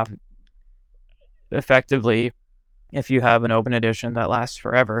um, effectively, if you have an open edition that lasts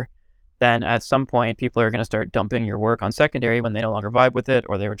forever, then at some point people are going to start dumping your work on secondary when they no longer vibe with it,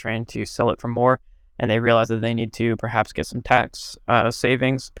 or they were trying to sell it for more and they realize that they need to perhaps get some tax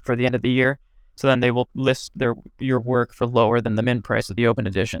savings for the end of the year. So then they will list your work for lower than the min price of the open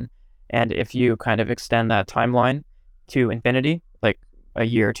edition. And if you kind of extend that timeline to infinity, like a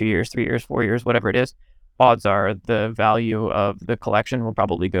year, 2 years, 3 years, 4 years, whatever it is, odds are the value of the collection will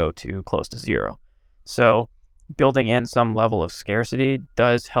probably go to close to zero. So building in some level of scarcity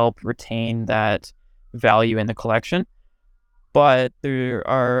does help retain that value in the collection. But there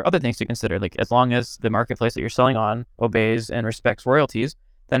are other things to consider. Like as long as the marketplace that you're selling on obeys and respects royalties,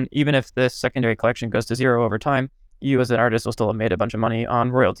 then even if this secondary collection goes to zero over time, you as an artist will still have made a bunch of money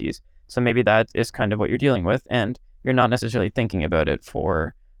on royalties. So maybe that is kind of what you're dealing with, and you're not necessarily thinking about it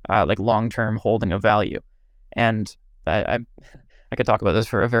for like long-term holding of value. And I could talk about this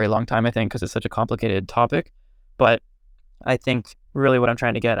for a very long time, I think, because it's such a complicated topic. But I think really what I'm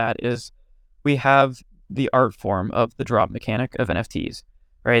trying to get at is we have the art form of the drop mechanic of NFTs,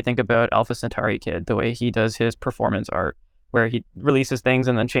 right? Think about Alpha Centauri Kid, the way he does his performance art, where he releases things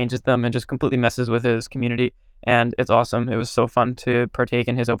and then changes them and just completely messes with his community. And it's awesome. It was so fun to partake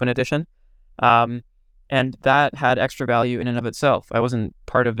in his open edition. And that had extra value in and of itself. I wasn't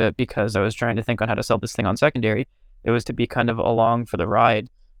part of it because I was trying to think on how to sell this thing on secondary. It was to be kind of along for the ride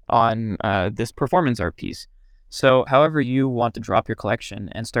on this performance art piece. So however you want to drop your collection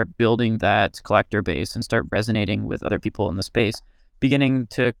and start building that collector base and start resonating with other people in the space, beginning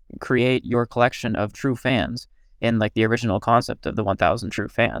to create your collection of true fans in like the original concept of the 1,000 true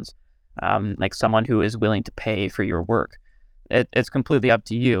fans, like someone who is willing to pay for your work. It's completely up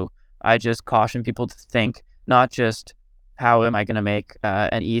to you. I just caution people to think not just how am I going to make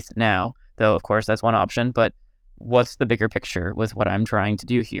an ETH now, though of course that's one option, but what's the bigger picture with what I'm trying to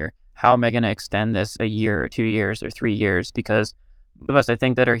do here? How am I going to extend this a year or 2 years or 3 years? Because of us, I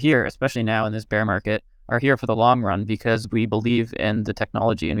think, that are here, especially now in this bear market, are here for the long run because we believe in the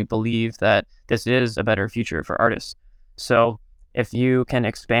technology and we believe that this is a better future for artists. So if you can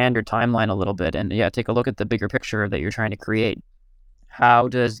expand your timeline a little bit and take a look at the bigger picture that you're trying to create, how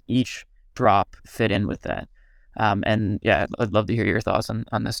does each drop fit in with that? And I'd love to hear your thoughts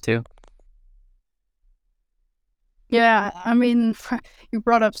on this too. Yeah, I mean, you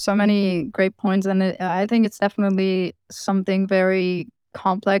brought up so many great points, and I think it's definitely something very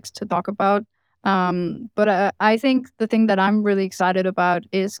complex to talk about. But I think the thing that I'm really excited about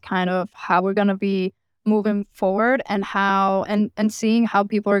is kind of how we're gonna be moving forward, and how and seeing how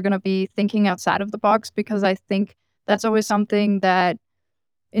people are gonna be thinking outside of the box, because I think that's always something that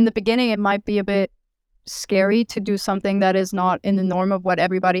in the beginning it might be a bit scary to do something that is not in the norm of what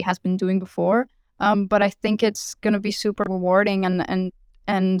everybody has been doing before. But I think it's going to be super rewarding, and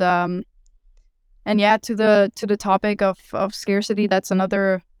yeah, to the topic of scarcity, that's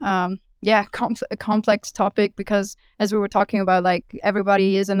another complex topic, because as we were talking about, like,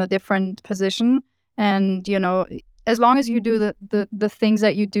 everybody is in a different position, and as long as you do the things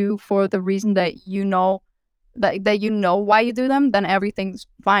that you do for the reason that that you know why you do them, then everything's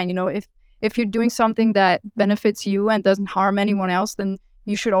fine. If you're doing something that benefits you and doesn't harm anyone else, then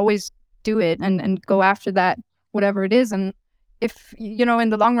you should always do it and go after that, whatever it is. And if in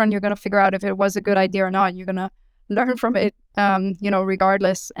the long run you're going to figure out if it was a good idea or not, you're going to learn from it,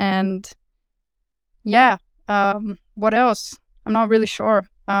 regardless. And yeah, what else? I'm not really sure.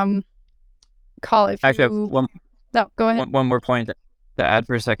 Carl, if Actually, I have you... No, go ahead. one more point to add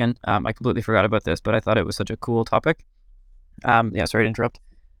for a second. I completely forgot about this, but I thought it was such a cool topic. Yeah, sorry to interrupt.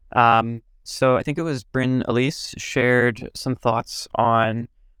 So I think it was Bryn Elise shared some thoughts on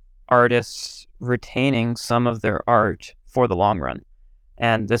artists retaining some of their art for the long run.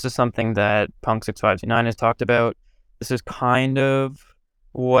 And this is something that Punk 6529 has talked about. This is kind of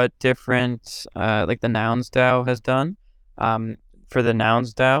what different, like the Nouns DAO has done. For the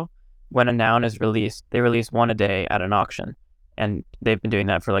Nouns DAO, when a noun is released, they release one a day at an auction. And they've been doing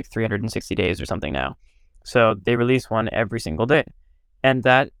that for like 360 days or something now. So they release one every single day. And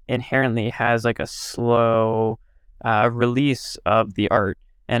that inherently has like a slow release of the art.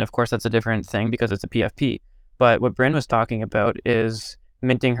 And of course, that's a different thing because it's a PFP. But what Bryn was talking about is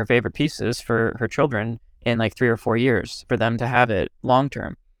minting her favorite pieces for her children in like 3 or 4 years for them to have it long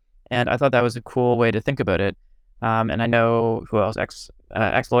term. And I thought that was a cool way to think about it. And I know who else,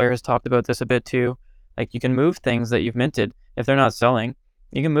 ex-lawyer has talked about this a bit too. Like you can move things that you've minted. If they're not selling,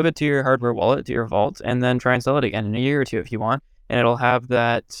 you can move it to your hardware wallet, to your vault, and then try and sell it again in a year or two if you want. And it'll have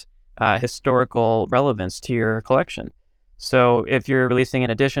that historical relevance to your collection. So if you're releasing an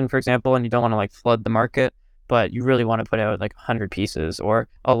edition, for example, and you don't want to like flood the market, but you really want to put out like 100 pieces or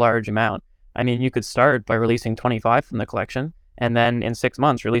a large amount, I mean, you could start by releasing 25 from the collection and then in 6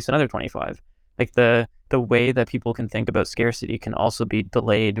 months release another 25. Like the way that people can think about scarcity can also be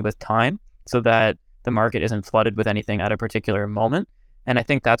delayed with time so that the market isn't flooded with anything at a particular moment. And I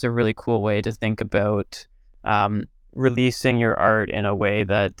think that's a really cool way to think about releasing your art in a way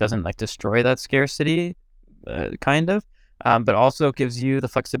that doesn't like destroy that scarcity, kind of, but also gives you the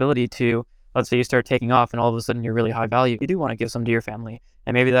flexibility to, let's say you start taking off and all of a sudden you're really high value. You do want to give some to your family.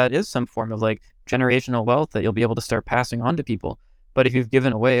 And maybe that is some form of like generational wealth that you'll be able to start passing on to people. But if you've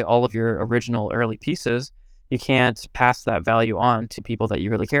given away all of your original early pieces, you can't pass that value on to people that you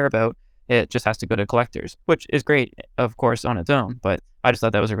really care about. It just has to go to collectors, which is great, of course, on its own. But I just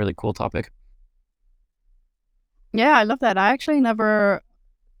thought that was a really cool topic. Yeah, I love that. I actually never...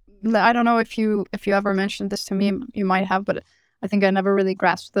 I don't know if you ever mentioned this to me. You might have, but I think I never really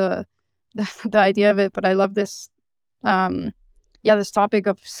grasped the idea of it. But I love this, this topic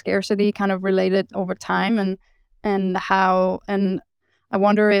of scarcity, kind of related over time, and how, and I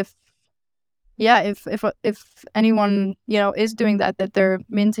wonder if anyone is doing that they're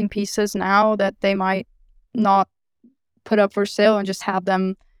minting pieces now that they might not put up for sale and just have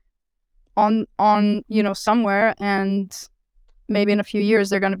them on somewhere, and maybe in a few years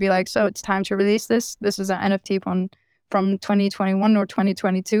they're going to be like, so it's time to release this. This is an NFT from 2021 or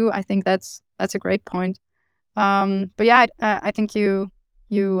 2022. I think that's a great point. But yeah, I think you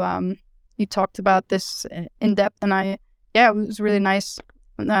talked about this in depth, and it was really nice.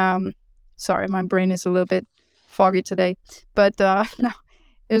 Sorry, my brain is a little bit foggy today, but no,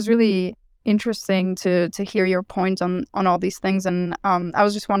 it was really interesting to hear your point on all these things. And I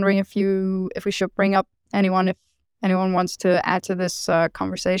was just wondering if we should bring up if anyone wants to add to this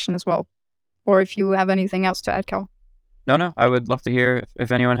conversation as well, or if you have anything else to add, Cal. No, I would love to hear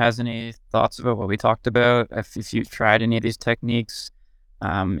if anyone has any thoughts about what we talked about, if you've tried any of these techniques,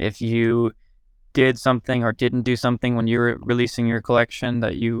 if you did something or didn't do something when you were releasing your collection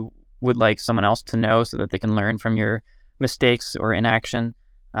that you would like someone else to know so that they can learn from your mistakes or inaction.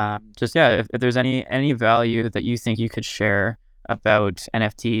 If there's any value that you think you could share about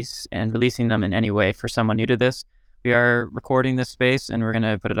NFTs and releasing them in any way for someone new to this, we are recording this space and we're going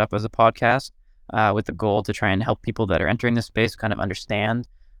to put it up as a podcast with the goal to try and help people that are entering this space kind of understand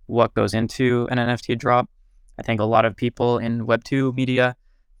what goes into an NFT drop. I think a lot of people in Web2 media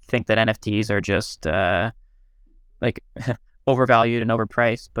think that NFTs are just like overvalued and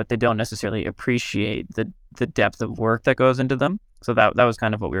overpriced, but they don't necessarily appreciate the depth of work that goes into them. So that was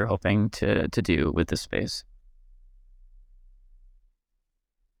kind of what we were hoping to do with this space.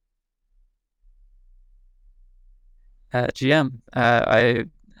 GM,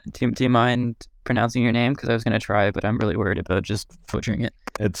 do you mind pronouncing your name? Because I was going to try, but I'm really worried about just butchering it.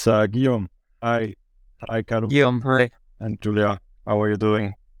 It's Guillaume. Hi, Carlo. Guillaume, hi. And Julia, how are you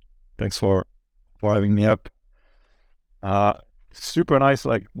doing? Thanks for having me up. Super nice,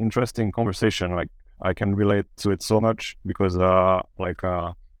 like interesting conversation. Like I can relate to it so much because I've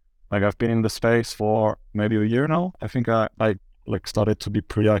been in the space for maybe a year now. I think I started to be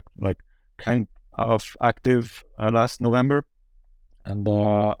pretty kind of active last November, and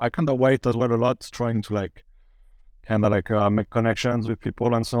I kind of wait as well a lot, trying to make connections with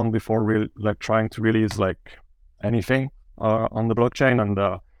people and so on before trying to release anything on the blockchain. And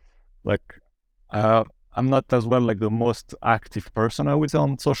I'm not as well like the most active person, I would say,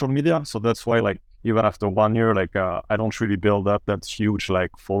 on social media. So that's why like even after 1 year, like I don't really build up that huge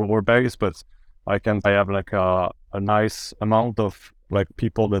like follower base, but I have like a nice amount of like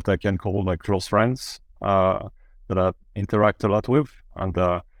people that I can call like close friends that I interact a lot with. And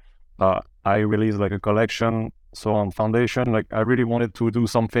I released like a collection. So on Foundation, like I really wanted to do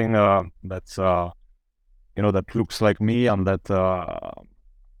something that's that looks like me and that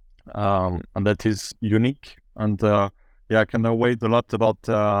is unique. And I can wait a lot about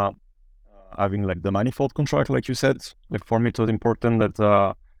having like the manifold contract, like you said. Like for me, it was important that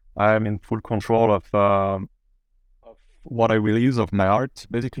I am in full control of what I release of my art,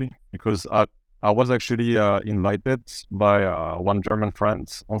 basically, because I was actually invited by one German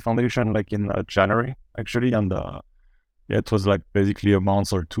friend on Foundation, like in January, actually, and it was like basically a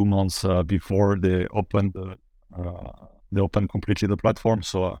month or 2 months before they opened completely the platform.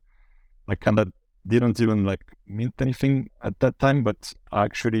 So I kind of didn't even like mint anything at that time, but I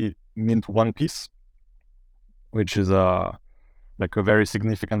actually mint one piece, which is like a very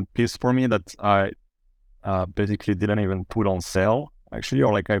significant piece for me that I basically didn't even put on sale actually,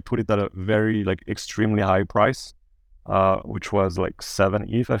 or like I put it at a very like extremely high price, which was like 7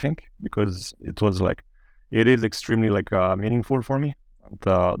 ETH, I think, because it is extremely like meaningful for me.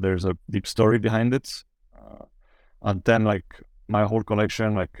 And, there's a deep story behind it. And then like my whole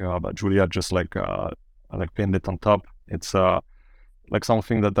collection, like but Julia just like pinned it on top. It's like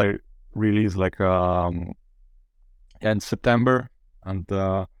something that I released like in September, and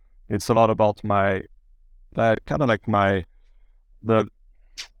it's a lot about my kind of like the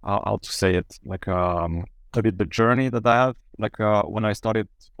how to say it, like a bit the journey that I have, like when I started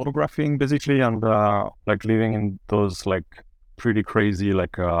photographing basically, and like living in those like pretty crazy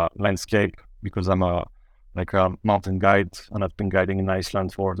like landscape, because I'm a mountain guide, and I've been guiding in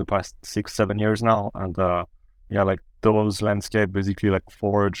Iceland for the past 6-7 years now. And like those landscape basically like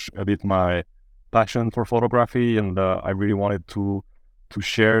forge a bit my passion for photography, and I really wanted to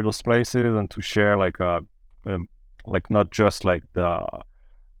share those places and to share like not just like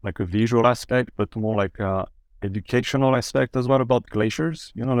a visual aspect, but more like educational aspect as well about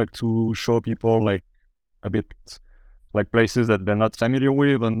glaciers, like to show people like a bit like places that they're not familiar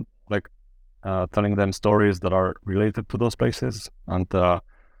with, and like telling them stories that are related to those places. And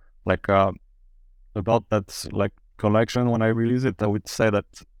like about that like collection, when I release it, I would say that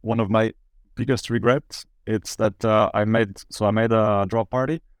one of my biggest regrets, it's that I made a drop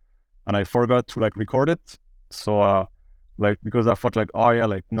party and I forgot to like record it. So like because I thought like, oh yeah,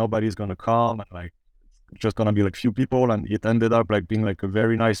 like nobody's gonna come, and like it's just gonna be like few people, and it ended up like being like a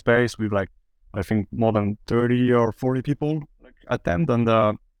very nice space with like I think more than 30 or 40 people like attend, and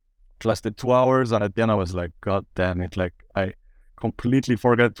it lasted 2 hours. And at the end I was like, god damn it, like I completely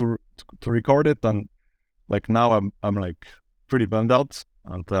forgot to record it, and like now I'm like pretty bummed out.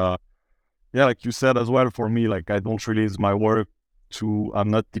 And like you said as well, for me, like I don't release my work I'm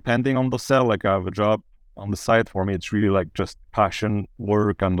not depending on the sale. Like I have a job on the side. For me, it's really like just passion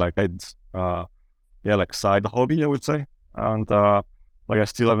work, and like it's like side hobby, I would say. And like I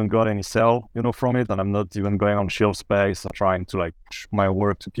still haven't got any sale, from it, and I'm not even going on Shield Space or trying to like push my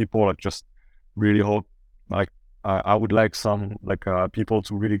work to people. I just really hope like I would like some like people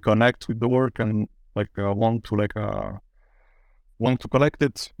to really connect with the work, and like want to collect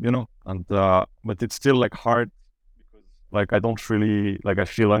it, and but it's still like hard, because like I don't really like, I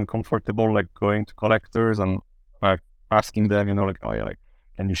feel uncomfortable like going to collectors and like asking them, like, oh yeah, like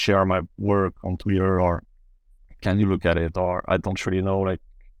can you share my work on Twitter, or can you look at it, or I don't really know, like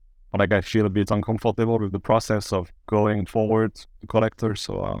I feel a bit uncomfortable with the process of going forward to collectors.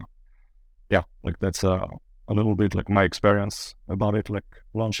 So like that's a little bit like my experience about it, like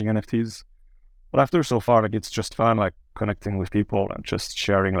launching NFTs. But after so far, like it's just fun, like connecting with people and just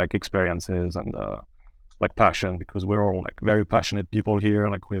sharing like experiences and like passion, because we're all like very passionate people here,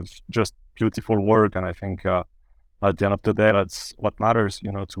 like with just beautiful work. And I think at the end of the day, that's what matters,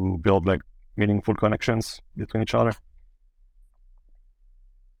 to build like meaningful connections between each other.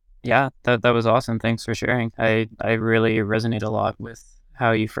 Yeah, that was awesome. Thanks for sharing. I really resonate a lot with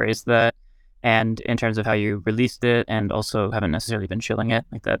how you phrased that, and in terms of how you released it, and also haven't necessarily been chilling it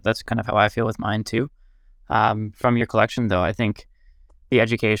like that. That's kind of how I feel with mine too. From your collection though, I think the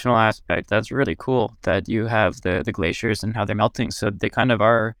educational aspect, that's really cool that you have the glaciers and how they're melting. So they kind of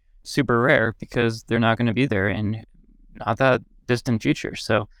are super rare because they're not going to be there in not that distant future.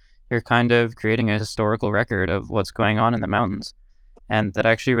 So you're kind of creating a historical record of what's going on in the mountains. And that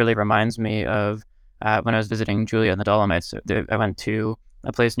actually really reminds me of when I was visiting Julia in the Dolomites. I went to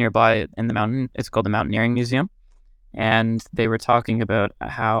a place nearby in the mountain. It's called the Mountaineering Museum. And they were talking about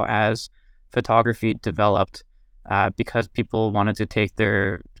how as photography developed because people wanted to take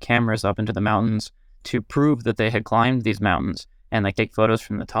their cameras up into the mountains to prove that they had climbed these mountains and like take photos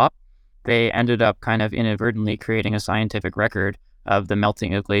from the top. They ended up kind of inadvertently creating a scientific record of the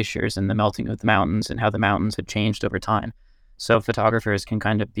melting of glaciers and the melting of the mountains and how the mountains had changed over time. So photographers can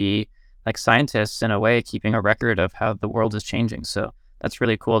kind of be like scientists in a way, keeping a record of how the world is changing. So that's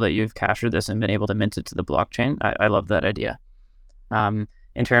really cool that you've captured this and been able to mint it to the blockchain. I love that idea.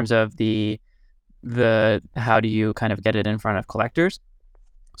 In terms of the how do you kind of get it in front of collectors?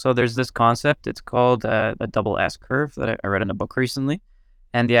 So there's this concept, it's called the double S curve that I read in a book recently.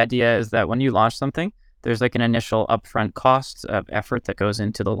 And the idea is that when you launch something, there's like an initial upfront cost of effort that goes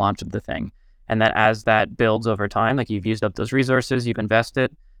into the launch of the thing. And that as that builds over time, like you've used up those resources, you've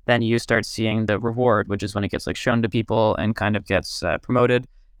invested, then you start seeing the reward, which is when it gets like shown to people and kind of gets promoted.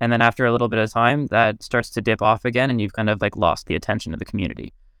 And then after a little bit of time, that starts to dip off again and you've kind of like lost the attention of the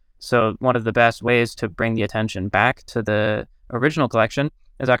community. So one of the best ways to bring the attention back to the original collection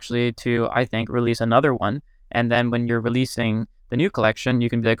is actually to, I think, release another one. And then when you're releasing the new collection, you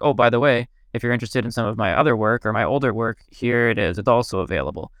can be like, oh, by the way, if you're interested in some of my other work or my older work, here it is. It's also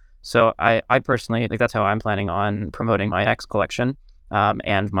available. So I personally, like that's how I'm planning on promoting my next collection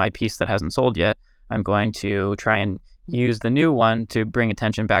and my piece that hasn't sold yet. I'm going to try and use the new one to bring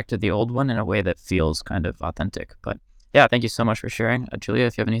attention back to the old one in a way that feels kind of authentic. But yeah, thank you so much for sharing. Julia,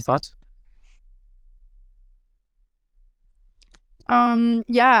 if you have any thoughts.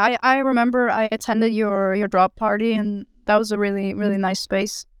 Yeah, I remember I attended your drop party, and that was a really, really nice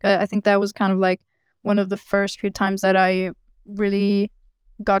space. I think that was kind of like one of the first few times that I really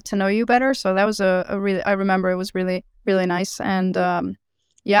got to know you better. So that was a really, I remember it was really, really nice. And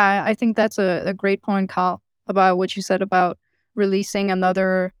yeah, I think that's a great point, Carl, about what you said about releasing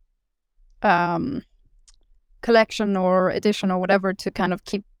another collection or edition or whatever to kind of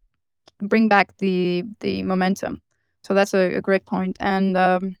bring back the momentum. So that's a great point. And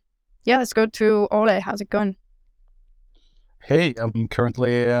yeah, let's go to Ole. How's it going? Hey, I'm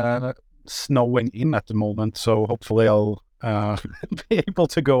currently snowing in at the moment, so hopefully I'll be able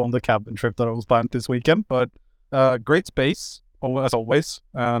to go on the cabin trip that I was planned this weekend. But great space, as always.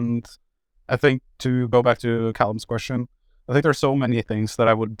 And I think to go back to Callum's question, I think there's so many things that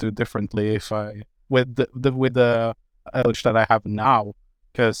I would do differently if I with the knowledge that I have now,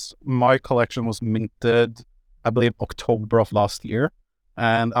 because my collection was minted, I believe, October of last year,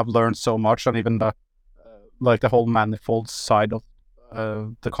 and I've learned so much, and even the whole manifold side of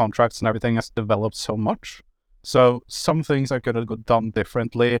the contracts and everything has developed so much. So some things I could have done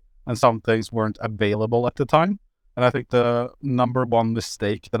differently, and some things weren't available at the time. And I think the number one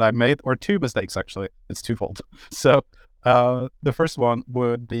mistake that I made, or two mistakes actually, it's twofold. So the first one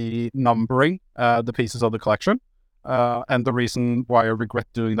would be numbering the pieces of the collection. And the reason why I regret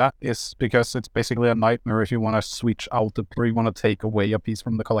doing that is because it's basically a nightmare if you want to switch out or you want to take away a piece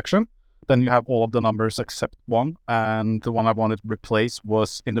from the collection. Then you have all of the numbers except one, and the one I wanted to replace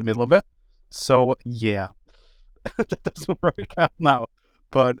was in the middle of it. So yeah, that doesn't work out now.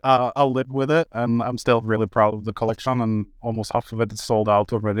 But I'll live with it, and I'm still really proud of the collection, and almost half of it is sold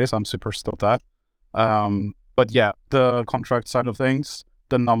out already, so I'm super stoked at that. But yeah, the contract side of things,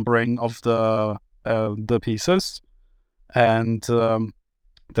 the numbering of the pieces, and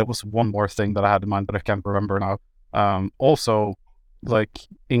there was one more thing that I had in mind, but I can't remember now. Also, like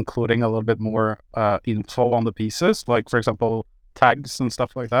including a little bit more info on the pieces, like for example, tags and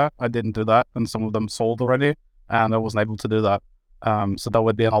stuff like that. I didn't do that, and some of them sold already, and I wasn't able to do that. So that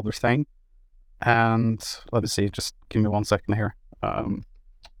would be another thing. And let me see, just give me 1 second here. I'm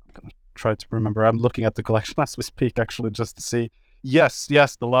gonna try to remember. I'm looking at the collection as we speak, actually, just to see. Yes,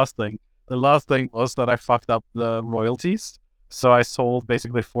 the last thing. The last thing was that I fucked up the royalties. So I sold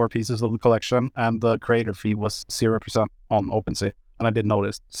basically 4 pieces of the collection, and the creator fee was 0% on OpenSea, and I didn't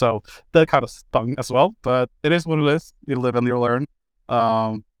notice. So that kind of stung as well, but it is what it is. You live and you learn.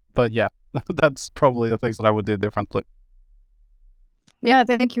 But yeah, that's probably the things that I would do differently. Yeah,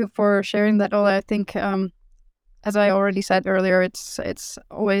 thank you for sharing that, Ole. I think, as I already said earlier, it's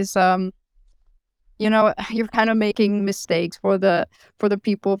always you're kind of making mistakes for the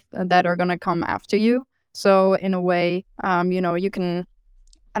people that are gonna come after you. So in a way, you can,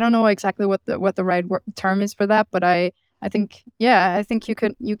 I don't know exactly what the right term is for that, but I think, yeah, I think you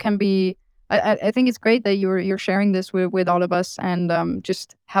can be. I think it's great that you're sharing this with all of us, and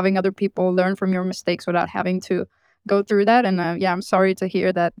just having other people learn from your mistakes without having to go through that. And yeah, I'm sorry to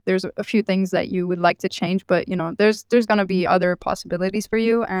hear that there's a few things that you would like to change, but there's gonna be other possibilities for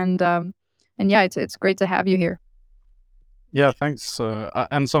you, and yeah, it's great to have you here. Yeah, thanks.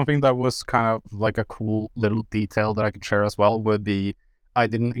 And something that was kind of like a cool little detail that I could share as well would be I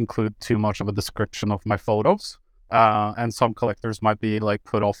didn't include too much of a description of my photos. And some collectors might be like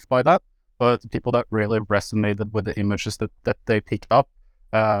put off by that, but the people that really resonated with the images that they picked up,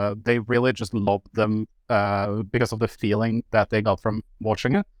 they really just loved them because of the feeling that they got from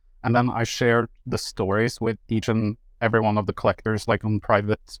watching it. And then I shared the stories with each and every one of the collectors, like on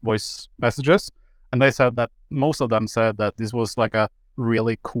private voice messages. And they said that most of them said that this was like a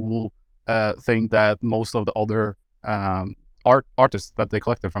really cool thing that most of the other artists that they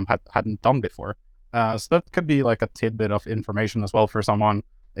collected from hadn't done before. So that could be like a tidbit of information as well for someone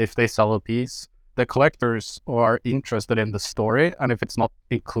if they sell a piece. The collectors are interested in the story, and if it's not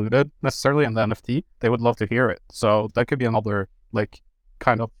included necessarily in the NFT, they would love to hear it. So that could be another like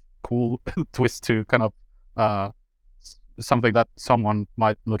kind of cool twist to kind of something that someone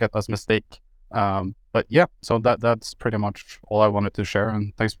might look at as mistake. But yeah, so that's pretty much all I wanted to share,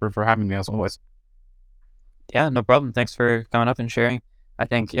 and thanks for having me as always. Yeah, no problem. Thanks for coming up and sharing. I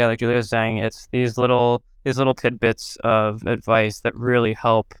think, yeah, like Julia was saying, it's these little tidbits of advice that really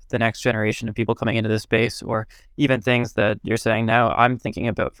help the next generation of people coming into this space, or even things that you're saying now I'm thinking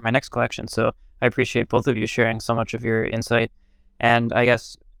about for my next collection. So I appreciate both of you sharing so much of your insight. And I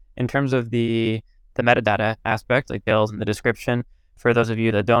guess in terms of the metadata aspect, like bills and the description, for those of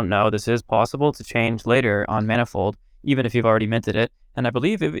you that don't know, this is possible to change later on Manifold, even if you've already minted it. And I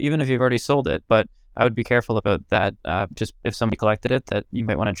believe even if you've already sold it, but I would be careful about that. Just if somebody collected it, that you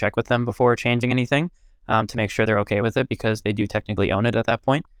might want to check with them before changing anything to make sure they're okay with it, because they do technically own it at that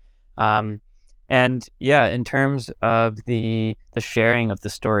point. And yeah, in terms of the sharing of the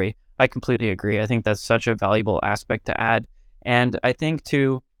story, I completely agree. I think that's such a valuable aspect to add. And I think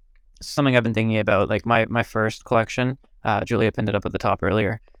too, something I've been thinking about, like my first collection, Julia pinned it up at the top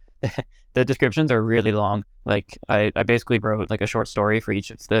earlier. The descriptions are really long. Like I basically wrote like a short story for each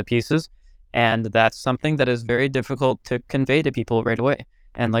of the pieces. And that's something that is very difficult to convey to people right away.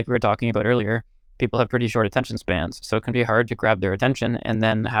 And like we were talking about earlier, people have pretty short attention spans. So it can be hard to grab their attention and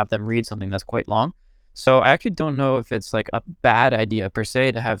then have them read something that's quite long. So I actually don't know if it's like a bad idea per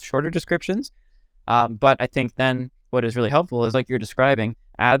se to have shorter descriptions. But I think then what is really helpful is, like you're describing,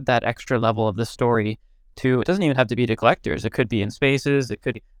 add that extra level of the story to, it doesn't even have to be to collectors. It could be in spaces. It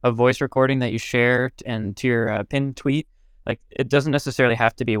could be a voice recording that you share and to your pinned tweet. Like, it doesn't necessarily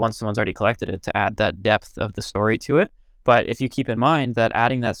have to be once someone's already collected it to add that depth of the story to it. But if you keep in mind that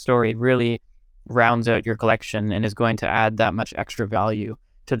adding that story really rounds out your collection and is going to add that much extra value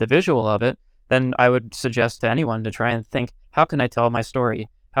to the visual of it, then I would suggest to anyone to try and think, how can I tell my story?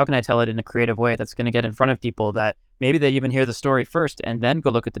 How can I tell it in a creative way that's going to get in front of people that maybe they even hear the story first and then go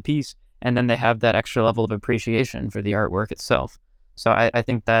look at the piece, and then they have that extra level of appreciation for the artwork itself. So I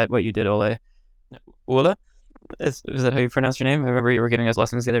think that what you did, Ola, is that how you pronounce your name? I remember you were giving us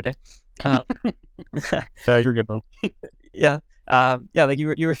lessons the other day. Yeah, you're good, bro. Yeah. Like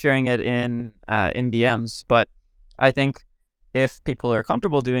you were sharing it in DMs, but I think if people are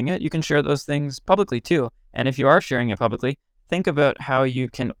comfortable doing it, you can share those things publicly too. And if you are sharing it publicly, think about how you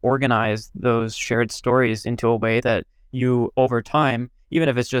can organize those shared stories into a way that you, over time, even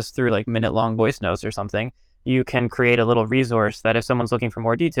if it's just through like minute-long voice notes or something, you can create a little resource that if someone's looking for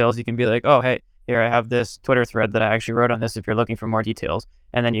more details, you can be like, oh, hey, here, I have this Twitter thread that I actually wrote on this if you're looking for more details.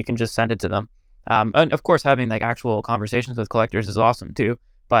 And then you can just send it to them. And of course, having like actual conversations with collectors is awesome too.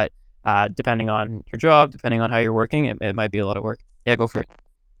 But depending on your job, depending on how you're working, it might be a lot of work. Yeah, go for it.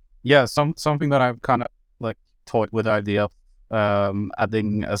 Yeah, something that I've kind of like toyed with the idea of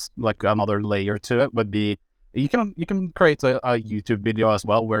adding as like another layer to it would be you can create a YouTube video as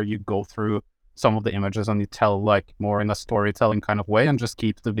well where you go through some of the images and you tell like more in a storytelling kind of way, and just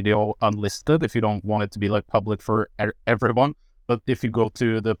keep the video unlisted if you don't want it to be like public for everyone. But if you go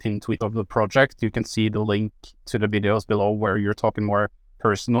to the pin tweet of the project, you can see the link to the videos below where you're talking more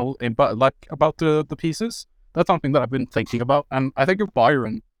personal about the pieces. That's something that I've been thinking about, and I think of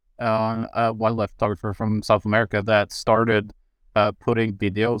Byron, a wildlife photographer from South America that started putting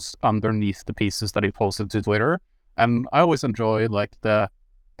videos underneath the pieces that he posted to Twitter. And I always enjoy like the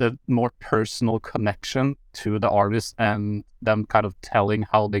more personal connection to the artist and them kind of telling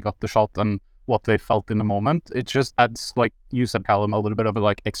how they got the shot and what they felt in the moment. It just adds, like you said, Callum, a little bit of a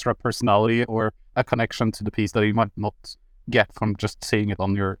like extra personality or a connection to the piece that you might not get from just seeing it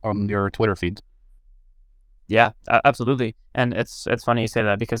on your Twitter feed. Yeah, absolutely. And it's funny you say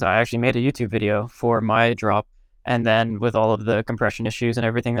that, because I actually made a YouTube video for my drop, and then with all of the compression issues and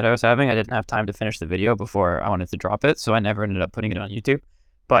everything that I was having, I didn't have time to finish the video before I wanted to drop it, so I never ended up putting it on YouTube.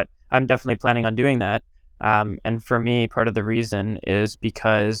 But I'm definitely planning on doing that. And for me, part of the reason is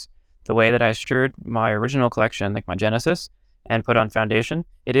because the way that I structured my original collection, like my Genesis, and put on foundation,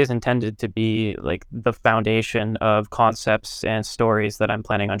 it is intended to be like the foundation of concepts and stories that I'm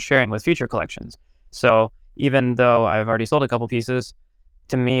planning on sharing with future collections. So even though I've already sold a couple pieces,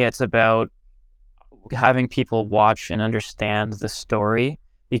 to me, it's about having people watch and understand the story,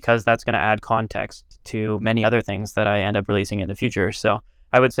 because that's going to add context to many other things that I end up releasing in the future. So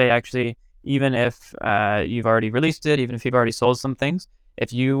I would say, actually, even if you've already released it, even if you've already sold some things,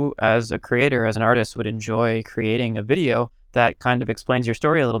 if you as a creator, as an artist, would enjoy creating a video that kind of explains your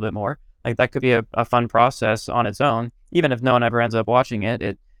story a little bit more, like that could be a fun process on its own. Even if no one ever ends up watching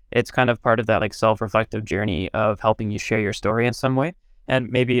it, it's kind of part of that like self-reflective journey of helping you share your story in some way. And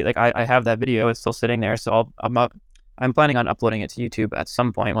maybe like I have that video, it's still sitting there. So I'm planning on uploading it to YouTube at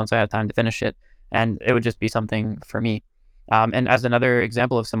some point once I have time to finish it. And it would just be something for me. And as another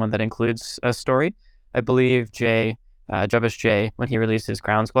example of someone that includes a story, I believe Jubbish J, when he released his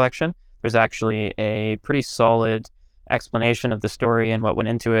Crowns collection, there's actually a pretty solid explanation of the story and what went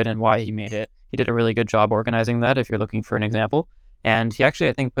into it and why he made it. He did a really good job organizing that, if you're looking for an example. And he actually,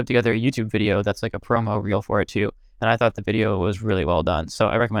 I think, put together a YouTube video that's like a promo reel for it too. And I thought the video was really well done. So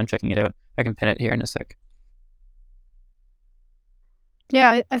I recommend checking it out. I can pin it here in a sec.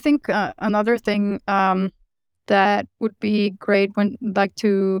 Yeah, I think another thing that would be great when like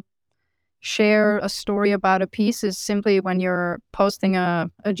to share a story about a piece is simply when you're posting a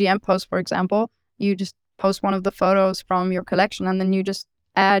GM post, for example, you just post one of the photos from your collection and then you just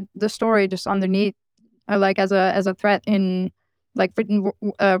add the story just underneath, like as a thread in like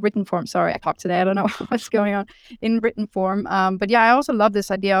written form. Sorry, I talked today. I don't know what's going on in written form. But yeah, I also love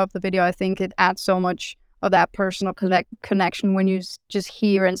this idea of the video. I think it adds so much of that personal connection when you just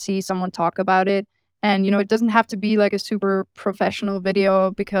hear and see someone talk about it. And, it doesn't have to be like a super professional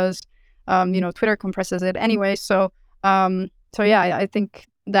video because, Twitter compresses it anyway. So yeah, I think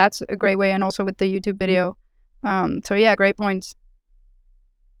that's a great way. And also with the YouTube video. So yeah, great points.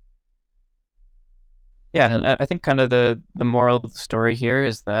 Yeah, and I think kind of the moral of the story here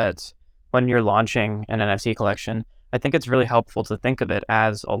is that when you're launching an NFT collection, I think it's really helpful to think of it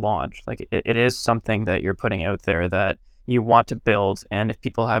as a launch. Like it is something that you're putting out there that you want to build, and if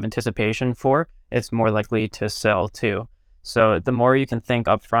people have anticipation for, it's more likely to sell too. So the more you can think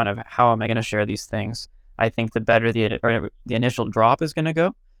upfront of how am I going to share these things, I think the better the initial drop is going to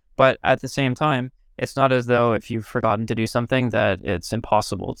go. But at the same time, it's not as though if you've forgotten to do something that it's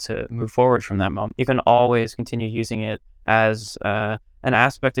impossible to move forward from that moment. You can always continue using it as an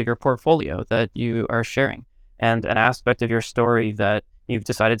aspect of your portfolio that you are sharing and an aspect of your story that you've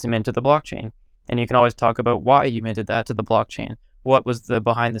decided to mint to the blockchain. And you can always talk about why you minted that to the blockchain. What was the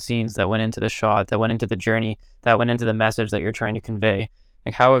behind the scenes that went into the shot, that went into the journey, that went into the message that you're trying to convey?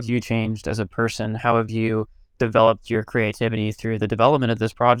 Like, how have you changed as a person? How have you developed your creativity through the development of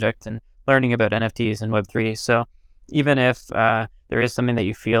this project and learning about NFTs and Web3? So even if there is something that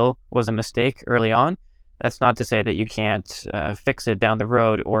you feel was a mistake early on, that's not to say that you can't fix it down the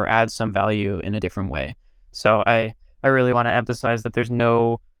road or add some value in a different way. So I really want to emphasize that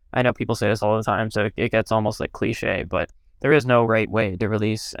I know people say this all the time, so it gets almost like cliche, but there is no right way to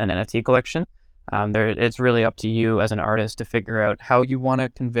release an NFT collection. It's really up to you as an artist to figure out how you want to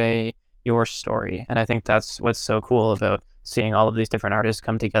convey your story. And I think that's what's so cool about seeing all of these different artists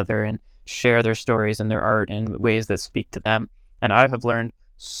come together and share their stories and their art in ways that speak to them. And I have learned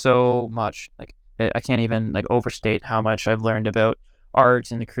so much. Like, I can't even like overstate how much I've learned about art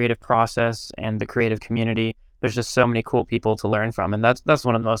and the creative process and the creative community. There's just so many cool people to learn from, and that's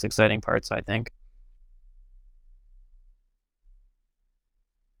one of the most exciting parts, I think.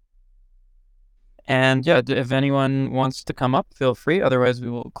 And yeah, if anyone wants to come up, feel free. Otherwise, we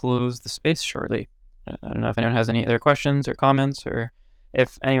will close the space shortly. I don't know if anyone has any other questions or comments, or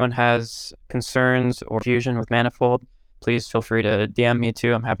if anyone has concerns or fusion with Manifold, please feel free to DM me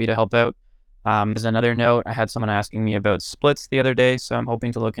too. I'm happy to help out. As another note, I had someone asking me about splits the other day, so I'm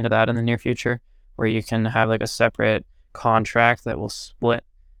hoping to look into that in the near future, where you can have like a separate contract that will split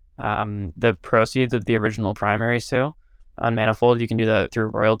the proceeds of the original primary sale. On Manifold, you can do that through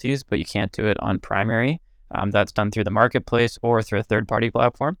royalties, but you can't do it on primary. That's done through the marketplace or through a third-party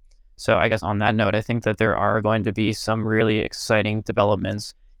platform. So I guess on that note, I think that there are going to be some really exciting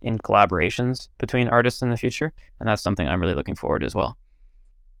developments in collaborations between artists in the future, and that's something I'm really looking forward to as well.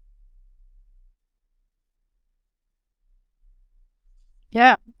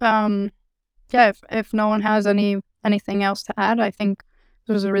 Yeah. Yeah. If no one has anything else to add, I think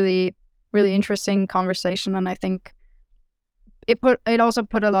it was a really, really interesting conversation, and I think it also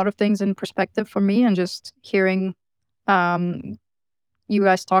put a lot of things in perspective for me, and just hearing you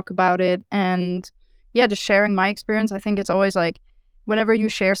guys talk about it, and yeah, just sharing my experience. I think it's always like whenever you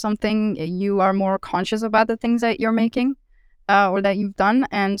share something, you are more conscious about the things that you're making. or that you've done.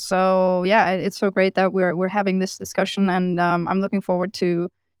 And so, yeah, it's so great that we're having this discussion, and I'm looking forward to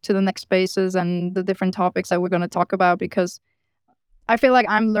the next spaces and the different topics that we're going to talk about, because I feel like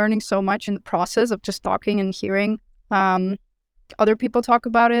I'm learning so much in the process of just talking and hearing other people talk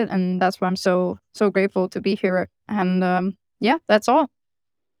about it, and that's why I'm so grateful to be here. And yeah, that's all.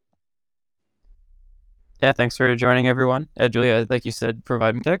 Yeah, thanks for joining, everyone. Julia, like you said,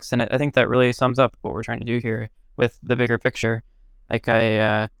 providing text, and I think that really sums up what we're trying to do here with the bigger picture. Like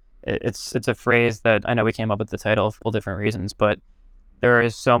it's a phrase that I know we came up with the title for all different reasons, but there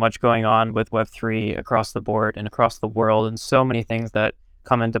is so much going on with Web3 across the board and across the world, and so many things that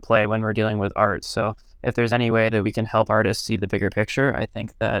come into play when we're dealing with art. So if there's any way that we can help artists see the bigger picture, I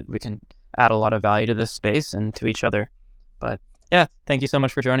think that we can add a lot of value to this space and to each other. But yeah, thank you so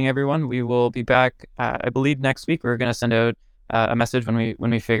much for joining, everyone. We will be back, I believe, next week. We're going to send out a message when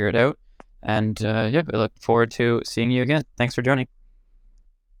we figure it out. And yeah, we look forward to seeing you again. Thanks for joining.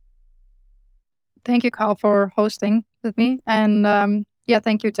 Thank you, Carl, for hosting with me. And yeah,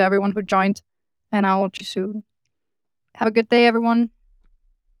 thank you to everyone who joined. And I'll watch you soon. Have a good day, everyone.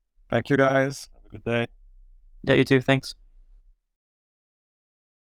 Thank you, guys. Have a good day. Yeah, you too. Thanks.